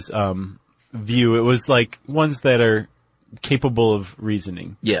 It was like ones that are capable of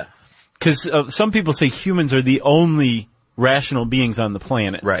reasoning. Yeah. Because some people say humans are the only rational beings on the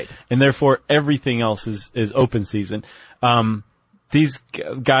planet. Right. And therefore everything else is open season. These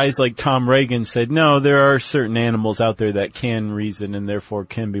guys like Tom Reagan said, no, there are certain animals out there that can reason and therefore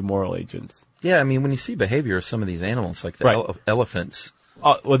can be moral agents. Yeah, I mean, when you see behavior of some of these animals, like the Right. elephants,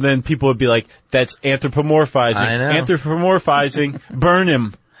 well, then people would be like, "That's anthropomorphizing." I know. Anthropomorphizing. Burn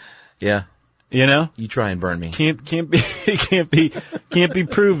him. Yeah. You know, You try and burn me. can't be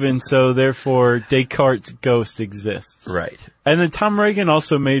proven. So therefore, Descartes' ghost exists. Right. And then Tom Reagan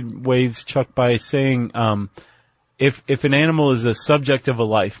also made waves, Chuck, by saying, if an animal is a subject of a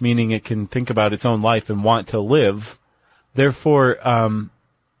life, meaning it can think about its own life and want to live, therefore,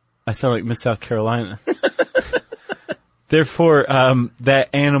 I sound like Miss South Carolina. Therefore, that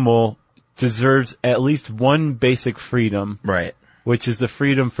animal deserves at least one basic freedom, Right. which is the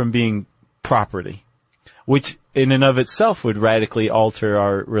freedom from being property, which in and of itself would radically alter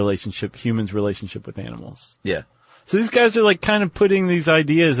our relationship, humans' relationship with animals. Yeah. So these guys are like kind of putting these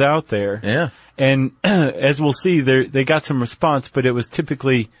ideas out there. Yeah. And as we'll see, they got some response, but it was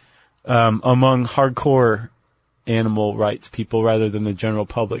typically among hardcore animal rights people rather than the general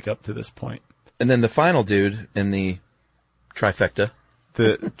public up to this point. And then the final dude in the trifecta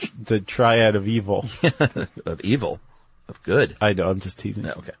The triad of evil. of evil, of good. I know, I'm just teasing.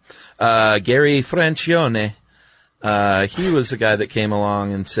 No, okay. Gary Francione, he was the guy that came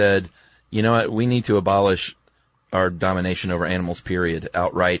along and said, you know what, we need to abolish our domination over animals, period,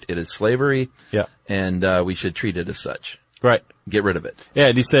 outright. It is slavery. Yeah. And we should treat it as such. Right. Get rid of it. Yeah,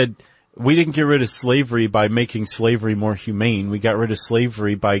 and he said, we didn't get rid of slavery by making slavery more humane. We got rid of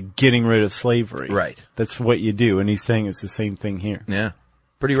slavery by getting rid of slavery. Right. That's what you do. And he's saying it's the same thing here. Yeah.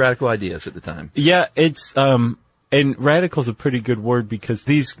 Pretty radical ideas at the time. Yeah, it's, and radical's a pretty good word because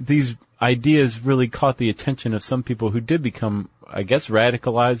these ideas really caught the attention of some people who did become, I guess,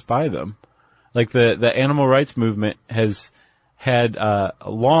 radicalized by them. Like the animal rights movement has had,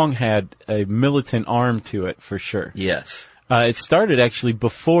 long had a militant arm to it for sure. Yes. It started actually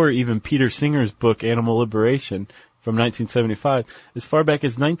before even Peter Singer's book, Animal Liberation, from 1975. As far back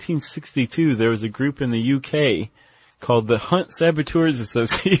as 1962, there was a group in the UK called the Hunt Saboteurs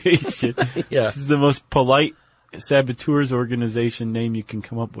Association. Yeah. This is the most polite saboteurs organization name you can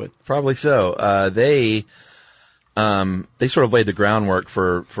come up with. Probably so. They sort of laid the groundwork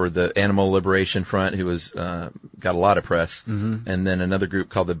for the Animal Liberation Front, who was, got a lot of press. Mm-hmm. And then another group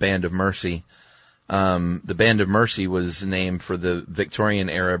called the Band of Mercy. The Band of Mercy was named for the Victorian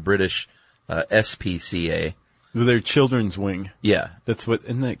era British, SPCA. Their children's wing. Yeah. That's what,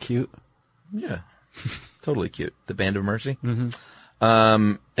 isn't that cute? Yeah. Totally cute. The Band of Mercy. Mm-hmm.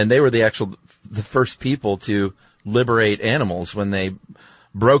 And they were the first people to liberate animals when they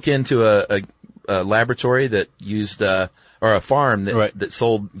broke into a laboratory that used, or a farm that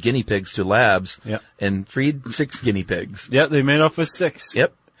sold guinea pigs to labs. Yep. And freed 6 guinea pigs. Yeah, they made off with 6.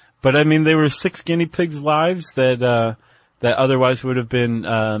 Yep. But I mean, they were 6 guinea pigs' lives that otherwise would have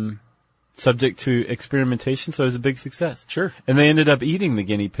been, subject to experimentation, so it was a big success. Sure. And they ended up eating the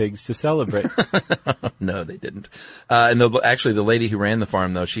guinea pigs to celebrate. No, they didn't. And the lady who ran the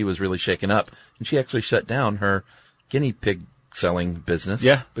farm, though, she was really shaken up, and she actually shut down her guinea pig selling business.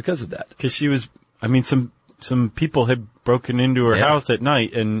 Yeah. Because of that. Because she was, I mean, some people had broken into her house at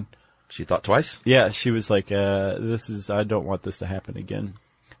night, and she thought twice. Yeah, she was like, I don't want this to happen again.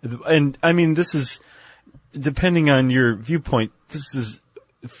 And I mean, this is, depending on your viewpoint, this is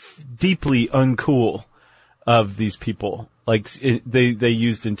deeply uncool of these people. Like, they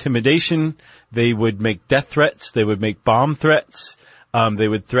used intimidation. They would make death threats. They would make bomb threats. They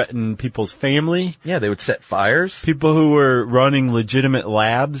would threaten people's family. Yeah, they would set fires. People who were running legitimate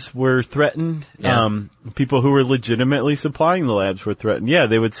labs were threatened. Yeah. People who were legitimately supplying the labs were threatened. Yeah,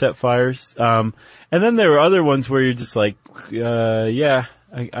 they would set fires. And then there were other ones where you're just like, I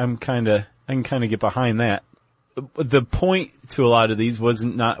can kind of get behind that. The point to a lot of these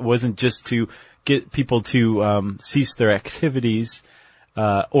wasn't just to get people to cease their activities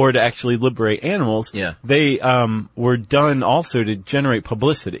or to actually liberate animals. Yeah. They were done also to generate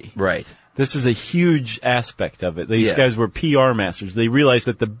publicity. Right. This was a huge aspect of it. These guys were PR masters. They realized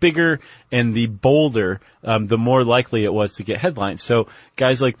that the bigger and the bolder, the more likely it was to get headlines. So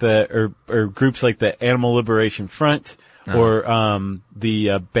guys like or groups like the Animal Liberation Front or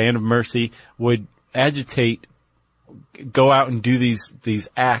the Band of Mercy would agitate, go out and do these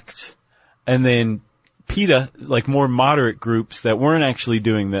acts, and then PETA, like more moderate groups that weren't actually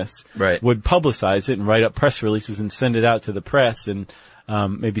doing this, would publicize it and write up press releases and send it out to the press and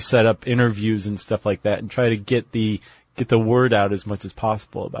maybe set up interviews and stuff like that and try to get the word out as much as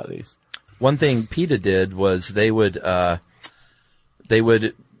possible about these. One thing PETA did was they would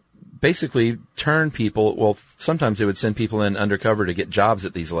basically turn people, well, sometimes they would send people in undercover to get jobs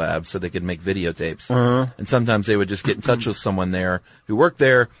at these labs so they could make videotapes. Uh-huh. And sometimes they would just get in touch with someone there who worked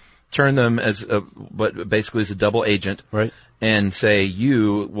there, turn them but basically as a double agent. Right. And say,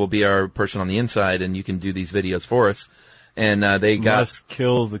 you will be our person on the inside and you can do these videos for us. And they got Must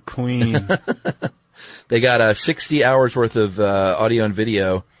kill the queen. They got 60 hours worth of audio and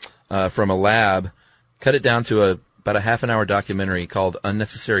video from a lab, cut it down to about a half-an-hour documentary called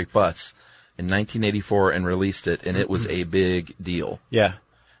Unnecessary Fuss in 1984 and released it, and it was a big deal. Yeah.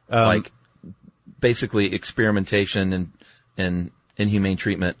 Like, basically experimentation and inhumane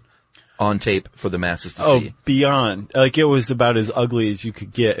treatment on tape for the masses to see. Beyond. Like, it was about as ugly as you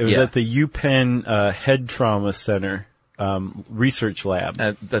could get. It was Yeah. at the UPenn Head Trauma Center research lab.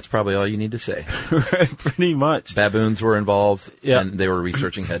 That's probably all you need to say. Pretty much. Baboons were involved, Yeah. and they were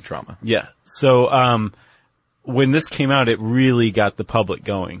researching head trauma. Yeah. So, when this came out, it really got the public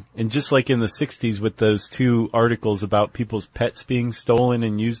going. And just like in the 60s with those 2 articles about people's pets being stolen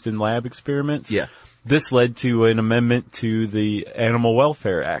and used in lab experiments, Yeah. this led to an amendment to the Animal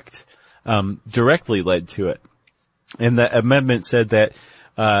Welfare Act, directly led to it. And the amendment said that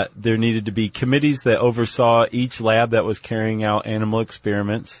there needed to be committees that oversaw each lab that was carrying out animal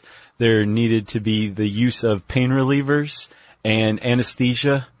experiments. There needed to be the use of pain relievers and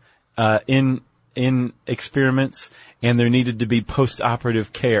anesthesia in experiments, and there needed to be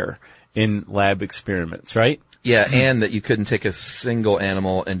post-operative care in lab experiments, right? Yeah, and that you couldn't take a single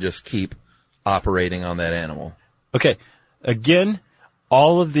animal and just keep operating on that animal. Okay. Again,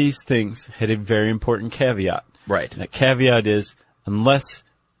 all of these things had a very important caveat. Right. And that caveat is unless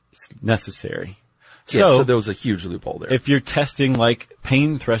it's necessary. Yeah, so there was a huge loophole there. If you're testing like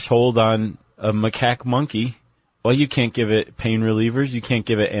pain threshold on a macaque monkey, well, you can't give it pain relievers. You can't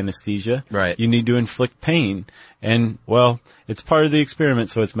give it anesthesia. Right. You need to inflict pain. And, well, it's part of the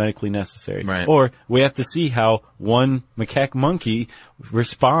experiment, so it's medically necessary. Right. Or we have to see how one macaque monkey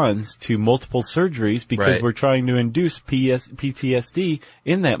responds to multiple surgeries because Right. we're trying to induce PTSD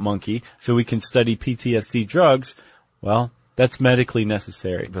in that monkey so we can study PTSD drugs. Well, that's medically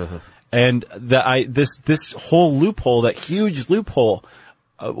necessary. And this whole loophole, that huge loophole,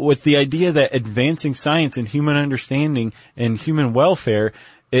 with the idea that advancing science and human understanding and human welfare,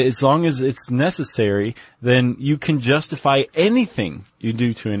 as long as it's necessary, then you can justify anything you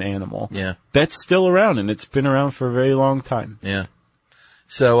do to an animal. Yeah. That's still around, and it's been around for a very long time. Yeah.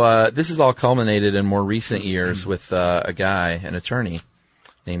 So this has all culminated in more recent years with a guy, an attorney,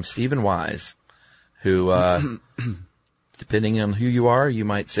 named Stephen Wise, who, depending on who you are, you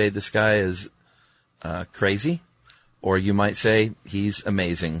might say this guy is crazy, or you might say he's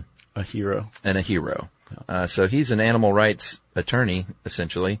amazing. A hero. And a hero. So he's an animal rights attorney,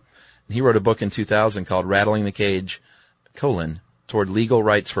 essentially. And he wrote a book in 2000 called Rattling the Cage, Toward Legal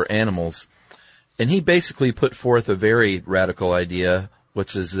Rights for Animals. And he basically put forth a very radical idea,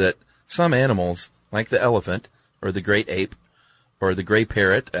 which is that some animals, like the elephant, or the great ape, or the gray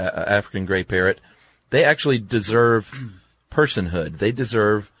parrot, African gray parrot, they actually deserve personhood. They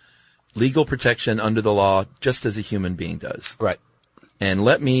deserve legal protection under the law just as a human being does. Right. And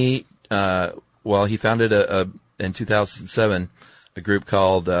let me, he founded in 2007, a group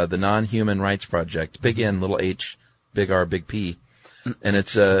called the Non-Human Rights Project, big N, little h, big R, big P. And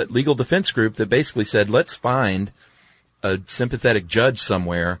it's a legal defense group that basically said, let's find a sympathetic judge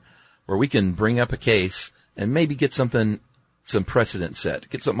somewhere where we can bring up a case and maybe get some precedent set,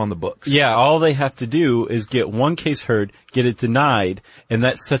 get something on the books. Yeah, all they have to do is get one case heard, get it denied, and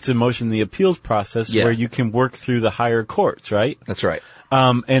that sets in motion the appeals process where you can work through the higher courts, right? That's right.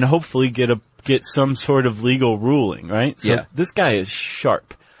 And hopefully get some sort of legal ruling, right? So this guy is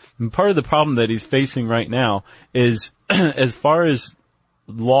sharp. And part of the problem that he's facing right now is, as far as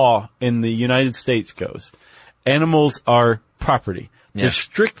law in the United States goes, animals are property. Yeah. They're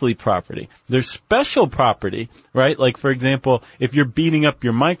strictly property. They're special property, right? Like, for example, if you're beating up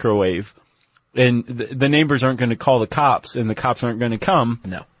your microwave and the neighbors aren't going to call the cops and the cops aren't going to come.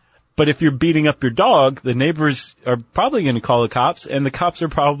 No. But if you're beating up your dog, the neighbors are probably going to call the cops and the cops are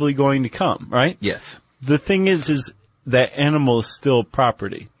probably going to come, right? Yes. The thing is that animal is still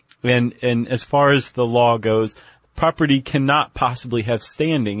property. And as far as the law goes, property cannot possibly have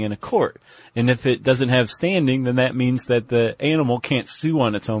standing in a court. And if it doesn't have standing, then that means that the animal can't sue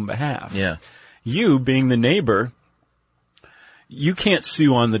on its own behalf. Yeah. You, being the neighbor, you can't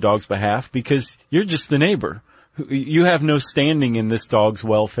sue on the dog's behalf because you're just the neighbor. You have no standing in this dog's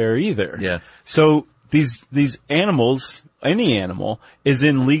welfare either. Yeah. So these animals, any animal, is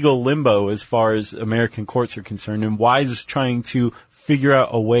in legal limbo as far as American courts are concerned, and Wise is trying to figure out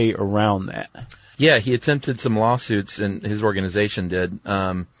a way around that. Yeah, he attempted some lawsuits, and his organization did,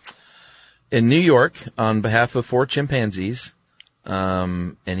 in New York on behalf of 4 chimpanzees.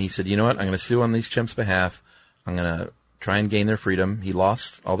 And he said, you know what, I'm going to sue on these chimps' behalf. I'm going to try and gain their freedom. He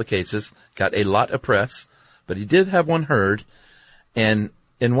lost all the cases, got a lot of press, but he did have one heard. And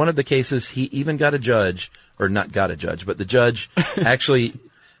in one of the cases, he even got a judge, or not got a judge, but the judge actually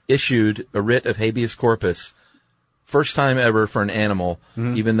issued a writ of habeas corpus, first time ever for an animal,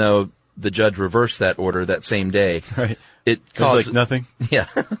 even though the judge reversed that order that same day. Right. It caused like nothing. Yeah.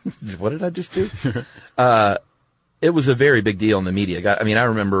 What did I just do? It was a very big deal in the media. I mean, I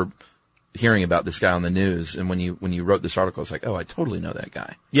remember hearing about this guy on the news, and when you wrote this article, it's like, oh, I totally know that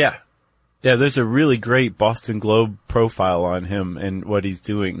guy. Yeah. Yeah, there's a really great Boston Globe profile on him and what he's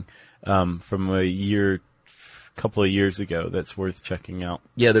doing from a couple of years ago that's worth checking out.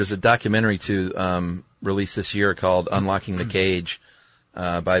 Yeah, there's a documentary released this year called Unlocking the Cage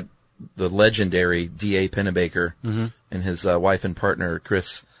by the legendary D.A. Pennebaker and his wife and partner,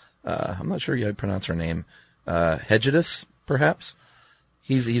 Chris, I'm not sure how to pronounce her name, Hegedus, perhaps?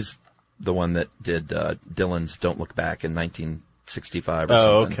 He's the one that did Dylan's Don't Look Back in 1965 or something.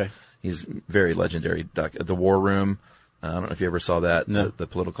 Oh, okay. He's very legendary. The War Room. I don't know if you ever saw that, no. the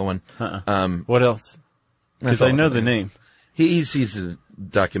political one. What else? Because I know the name. He's a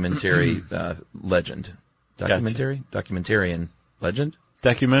documentary legend. Documentarian legend?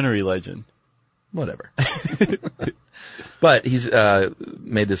 Documentary legend. Whatever. But he's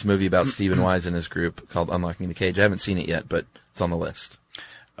made this movie about Stephen Wise and his group called Unlocking the Cage. I haven't seen it yet, but it's on the list.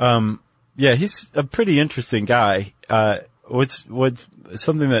 Yeah, he's a pretty interesting guy. What's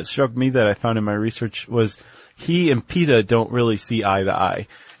something that struck me that I found in my research was he and PETA don't really see eye to eye.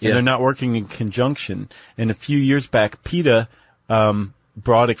 And they're not working in conjunction. And a few years back, PETA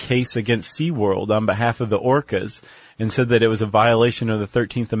brought a case against SeaWorld on behalf of the orcas and said that it was a violation of the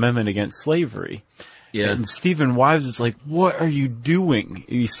 13th Amendment against slavery. Yeah. And Stephen Wise was like, what are you doing?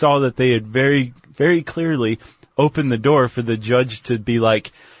 He saw that they had very, very clearly opened the door for the judge to be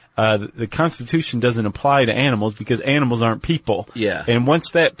like, the Constitution doesn't apply to animals because animals aren't people. Yeah. And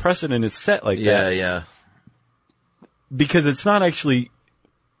once that precedent is set like that. Yeah. Because it's not actually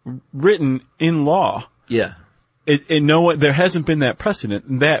written in law. Yeah. There hasn't been that precedent,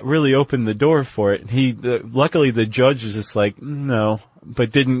 and that really opened the door for it. Luckily the judge was just like, no,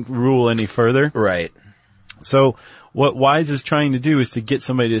 but didn't rule any further. Right. So what Wise is trying to do is to get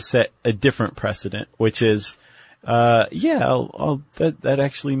somebody to set a different precedent, which is, that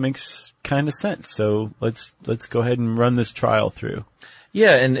actually makes kind of sense. So let's go ahead and run this trial through.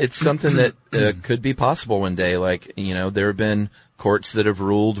 Yeah, and it's something that could be possible one day. Like, there have been courts that have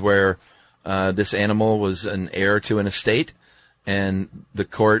ruled where this animal was an heir to an estate, and the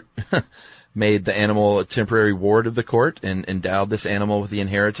court made the animal a temporary ward of the court and endowed this animal with the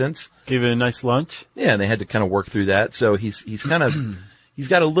inheritance. Gave it a nice lunch. Yeah, and they had to kind of work through that. So he's kind of he's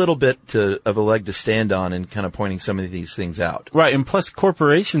got a little bit of a leg to stand on in kind of pointing some of these things out. Right, and plus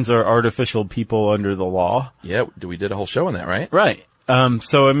corporations are artificial people under the law. Yeah, we did a whole show on that, right? Right.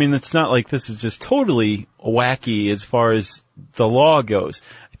 So, I mean, it's not like this is just totally wacky as far as the law goes.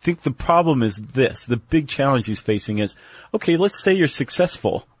 I think the problem is this. The big challenge he's facing is, okay, let's say you're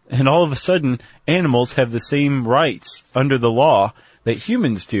successful, and all of a sudden animals have the same rights under the law that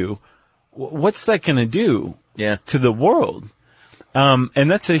humans do. What's that going to do to the world?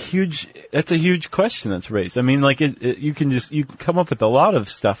 And that's a huge question that's raised. I mean, like, you can come up with a lot of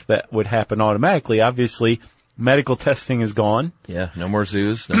stuff that would happen automatically. Obviously, medical testing is gone. Yeah, no more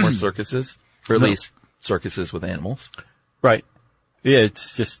zoos, no more circuses, or at least circuses with animals. Right. Yeah,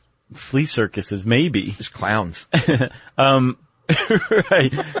 it's just flea circuses, maybe. Just clowns. Right.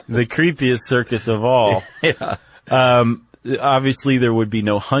 The creepiest circus of all. Yeah. Obviously there would be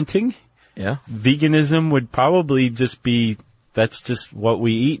no hunting. Yeah. Veganism would probably just be, that's just what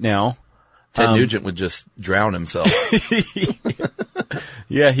we eat now. Ted Nugent would just drown himself.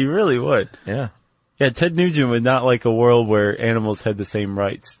 Yeah, he really would. Yeah. Yeah, Ted Nugent would not like a world where animals had the same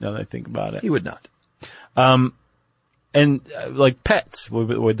rights, now that I think about it. He would not. And like pets,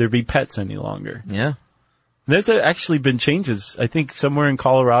 would there be pets any longer? Yeah. There's actually been changes, I think somewhere in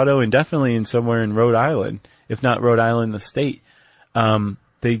Colorado and definitely in somewhere in Rhode Island, if not Rhode Island, the state.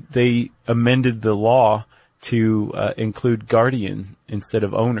 They amended the law to include guardian instead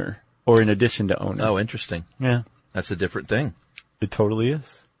of owner, or in addition to owner. Oh, interesting. Yeah. That's a different thing. It totally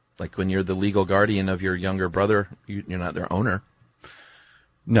is. Like when you're the legal guardian of your younger brother, you're not their owner.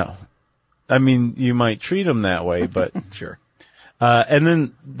 No. I mean, you might treat them that way, but sure. And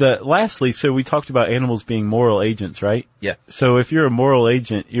then lastly, so we talked about animals being moral agents, right? Yeah. So if you're a moral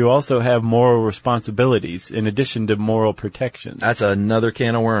agent, you also have moral responsibilities in addition to moral protections. That's another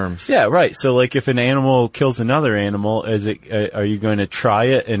can of worms. Yeah, right. So like if an animal kills another animal, are you going to try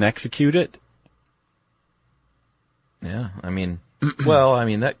it and execute it? Yeah. I mean,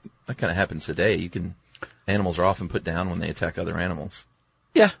 that kind of happens today. Animals are often put down when they attack other animals.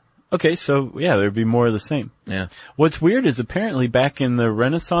 Yeah. Okay, so yeah, there'd be more of the same. Yeah. What's weird is apparently back in the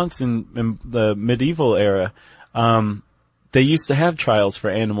Renaissance and the medieval era, they used to have trials for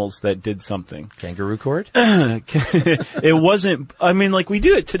animals that did something. Kangaroo court? It wasn't, I mean, like we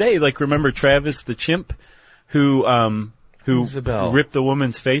do it today. Like remember Travis the chimp who Isabel. ripped the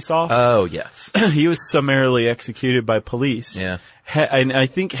woman's face off? Oh, yes. He was summarily executed by police. Yeah. And I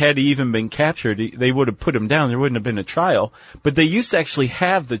think had he even been captured, they would have put him down. There wouldn't have been a trial. But they used to actually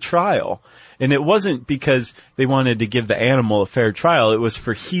have the trial. And it wasn't because they wanted to give the animal a fair trial. It was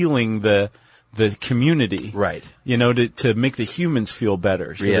for healing the community. Right. You know, to make the humans feel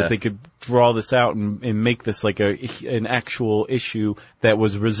better. So Yeah. that they could draw this out and make this like an actual issue that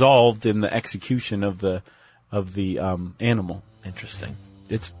was resolved in the execution of the animal. Interesting.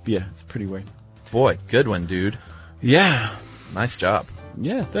 It's pretty weird. Boy, good one, dude. Yeah. Nice job.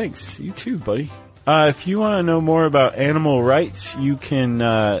 Yeah, thanks. You too, buddy. If you want to know more about animal rights, you can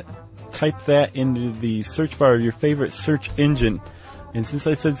type that into the search bar of your favorite search engine. And since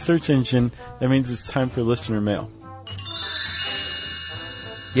I said search engine, that means it's time for listener mail.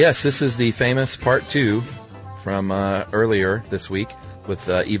 Yes, this is the famous part 2 from earlier this week with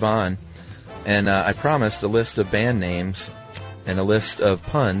Yvonne. And I promised a list of band names and a list of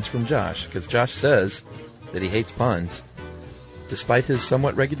puns from Josh, because Josh says that he hates puns, despite his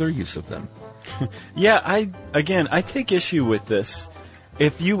somewhat regular use of them. Yeah, I take issue with this.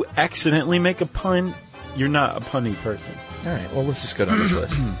 If you accidentally make a pun, you're not a punny person. All right, well, let's just go down this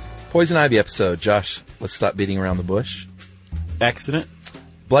list. Poison Ivy episode. Josh, let's stop beating around the bush. Accident?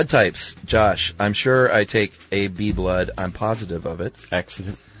 Blood types. Josh, I'm sure I take AB blood. I'm positive of it.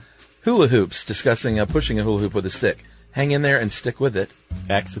 Accident. Hula hoops. Discussing pushing a hula hoop with a stick. Hang in there and stick with it.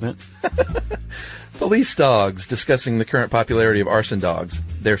 Accident. Police dogs. Discussing the current popularity of arson dogs.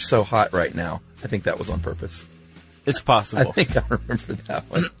 They're so hot right now. I think that was on purpose. It's possible. I think I remember that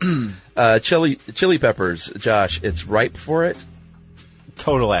one. Chili peppers. Josh, it's ripe for it.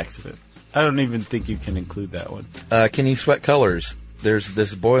 Total accident. I don't even think you can include that one. Can you sweat colors? There's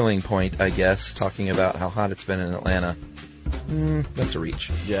this boiling point, I guess, talking about how hot it's been in Atlanta. That's a reach.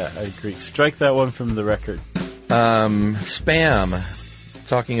 Yeah, I agree. Strike that one from the record. Spam.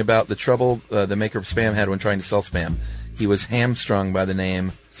 Talking about the trouble the maker of Spam had when trying to sell Spam. He was hamstrung by the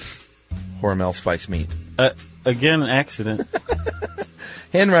name Hormel Spice Meat. Again, accident.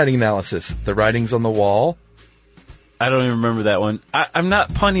 Handwriting analysis. The writings on the wall. I don't even remember that one. I'm not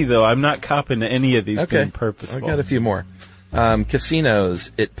punny, though. I'm not copping to any of these being purposeful. I got a few more.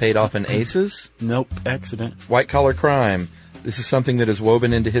 Casinos. It paid off in aces. Nope, accident. White collar crime. This is something that is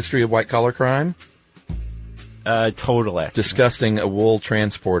woven into history of white collar crime. Total accident. Disgusting a wool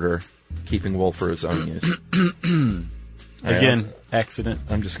transporter, keeping wool for his own use. Again, accident.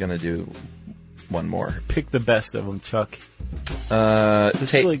 I'm just going to do one more. Pick the best of them, Chuck.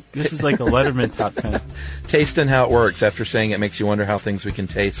 This is like a Letterman top 10. Taste and how it works. After saying it makes you wonder how things we can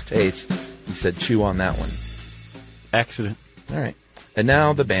taste, you said chew on that one. Accident. All right. And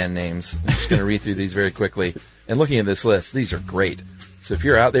now the band names. I'm just going to read through these very quickly. And looking at this list, these are great. So if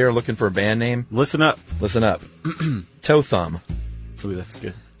you're out there looking for a band name, listen up. Listen up. Toe Thumb. Ooh, that's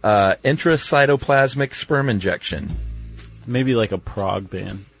good. Intracytoplasmic sperm injection. Maybe like a prog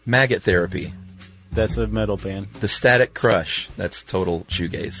band. Maggot therapy. That's a metal band. The Static Crush. That's total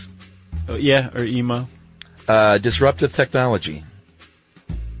shoegaze. Oh, yeah, or emo. Disruptive technology.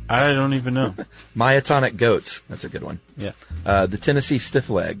 I don't even know. Myotonic Goats. That's a good one. Yeah. The Tennessee Stiff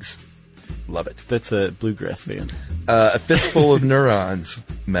Legs. Love it. That's a bluegrass band. A Fistful of Neurons.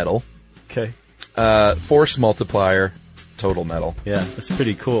 Metal. Okay. Force Multiplier. Total metal. Yeah, that's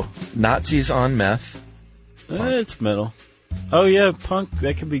pretty cool. Nazis on Meth. It's metal. Oh, yeah, punk.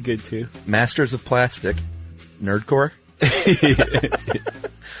 That could be good, too. Masters of Plastic. Nerdcore.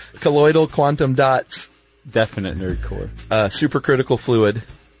 Colloidal Quantum Dots. Definite nerdcore. Supercritical Fluid.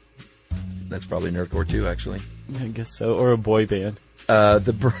 That's probably nerdcore, too, actually. I guess so. Or a boy band.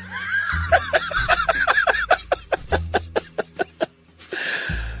 The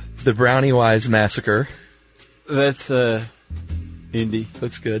Brownie Wise Massacre. That's indie.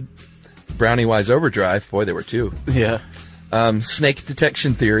 That's good. Brownie Wise Overdrive. Boy, there were two. Yeah. Snake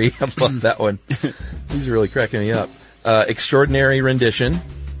Detection Theory. I love that one. These are really cracking me up. Extraordinary Rendition.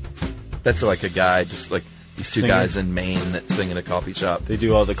 That's like a guy, just like these two guys in Maine that sing in a coffee shop. They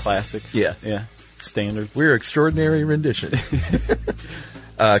do all the classics. Yeah. Yeah. Standards. We're Extraordinary Rendition.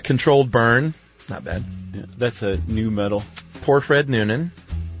 Controlled Burn. Not bad. Yeah, that's a new metal. Poor Fred Noonan.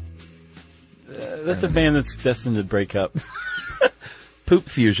 That's a band that's destined to break up. Poop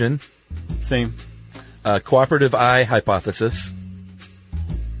Fusion. Same. Cooperative Eye Hypothesis.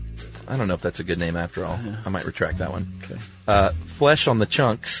 I don't know if that's a good name after all. Yeah. I might retract that one. Okay. Flesh on the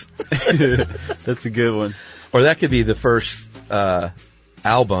Chunks. That's a good one. Or that could be the first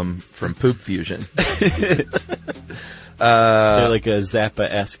album from Poop Fusion. They're like a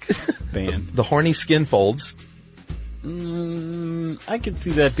Zappa-esque band. The Horny Skinfolds. I could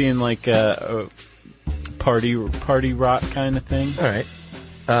see that being like a party rock kind of thing. All right.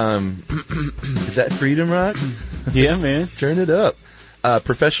 Is that Freedom Rock? Yeah, man. Turn it up.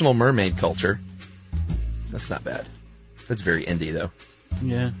 Professional Mermaid Culture. That's not bad. That's very indie, though.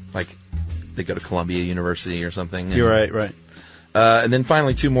 Yeah. Like, they go to Columbia University or something. You're right. And then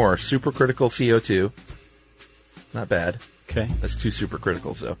finally 2 more. Supercritical CO2. Not bad. Okay. That's 2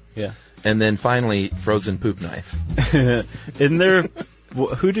 supercriticals, though. Yeah. And then finally, Frozen Poop Knife. Isn't there...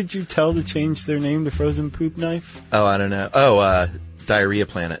 Who did you tell to change their name to Frozen Poop Knife? Oh, I don't know. Oh, Diarrhea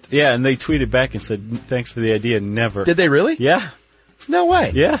Planet. Yeah, and they tweeted back and said, thanks for the idea, never. Did they really? Yeah. No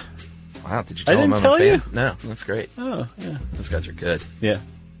way. Yeah. Wow, did you tell I didn't them I'm tell a fan? you? No, that's great. Oh, yeah. Those guys are good. Yeah.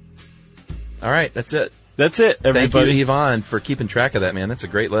 All right, that's it. That's it, everybody. Thank you, Yvonne, for keeping track of that, man. That's a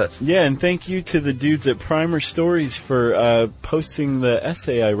great list. Yeah, and thank you to the dudes at Primer Stories for posting the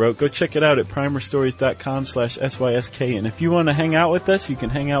essay I wrote. Go check it out at primerstories.com/SYSK. And if you want to hang out with us, you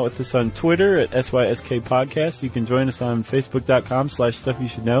can hang out with us on Twitter at SYSK Podcast. You can join us on Facebook.com/Stuff You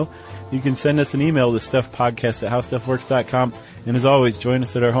Should Know. You can send us an email to stuffpodcast@howstuffworks.com. And as always, join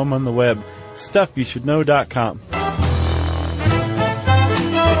us at our home on the web, StuffYouShouldKnow.com.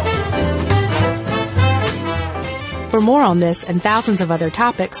 For more on this and thousands of other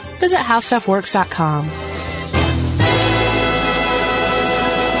topics, visit HowStuffWorks.com.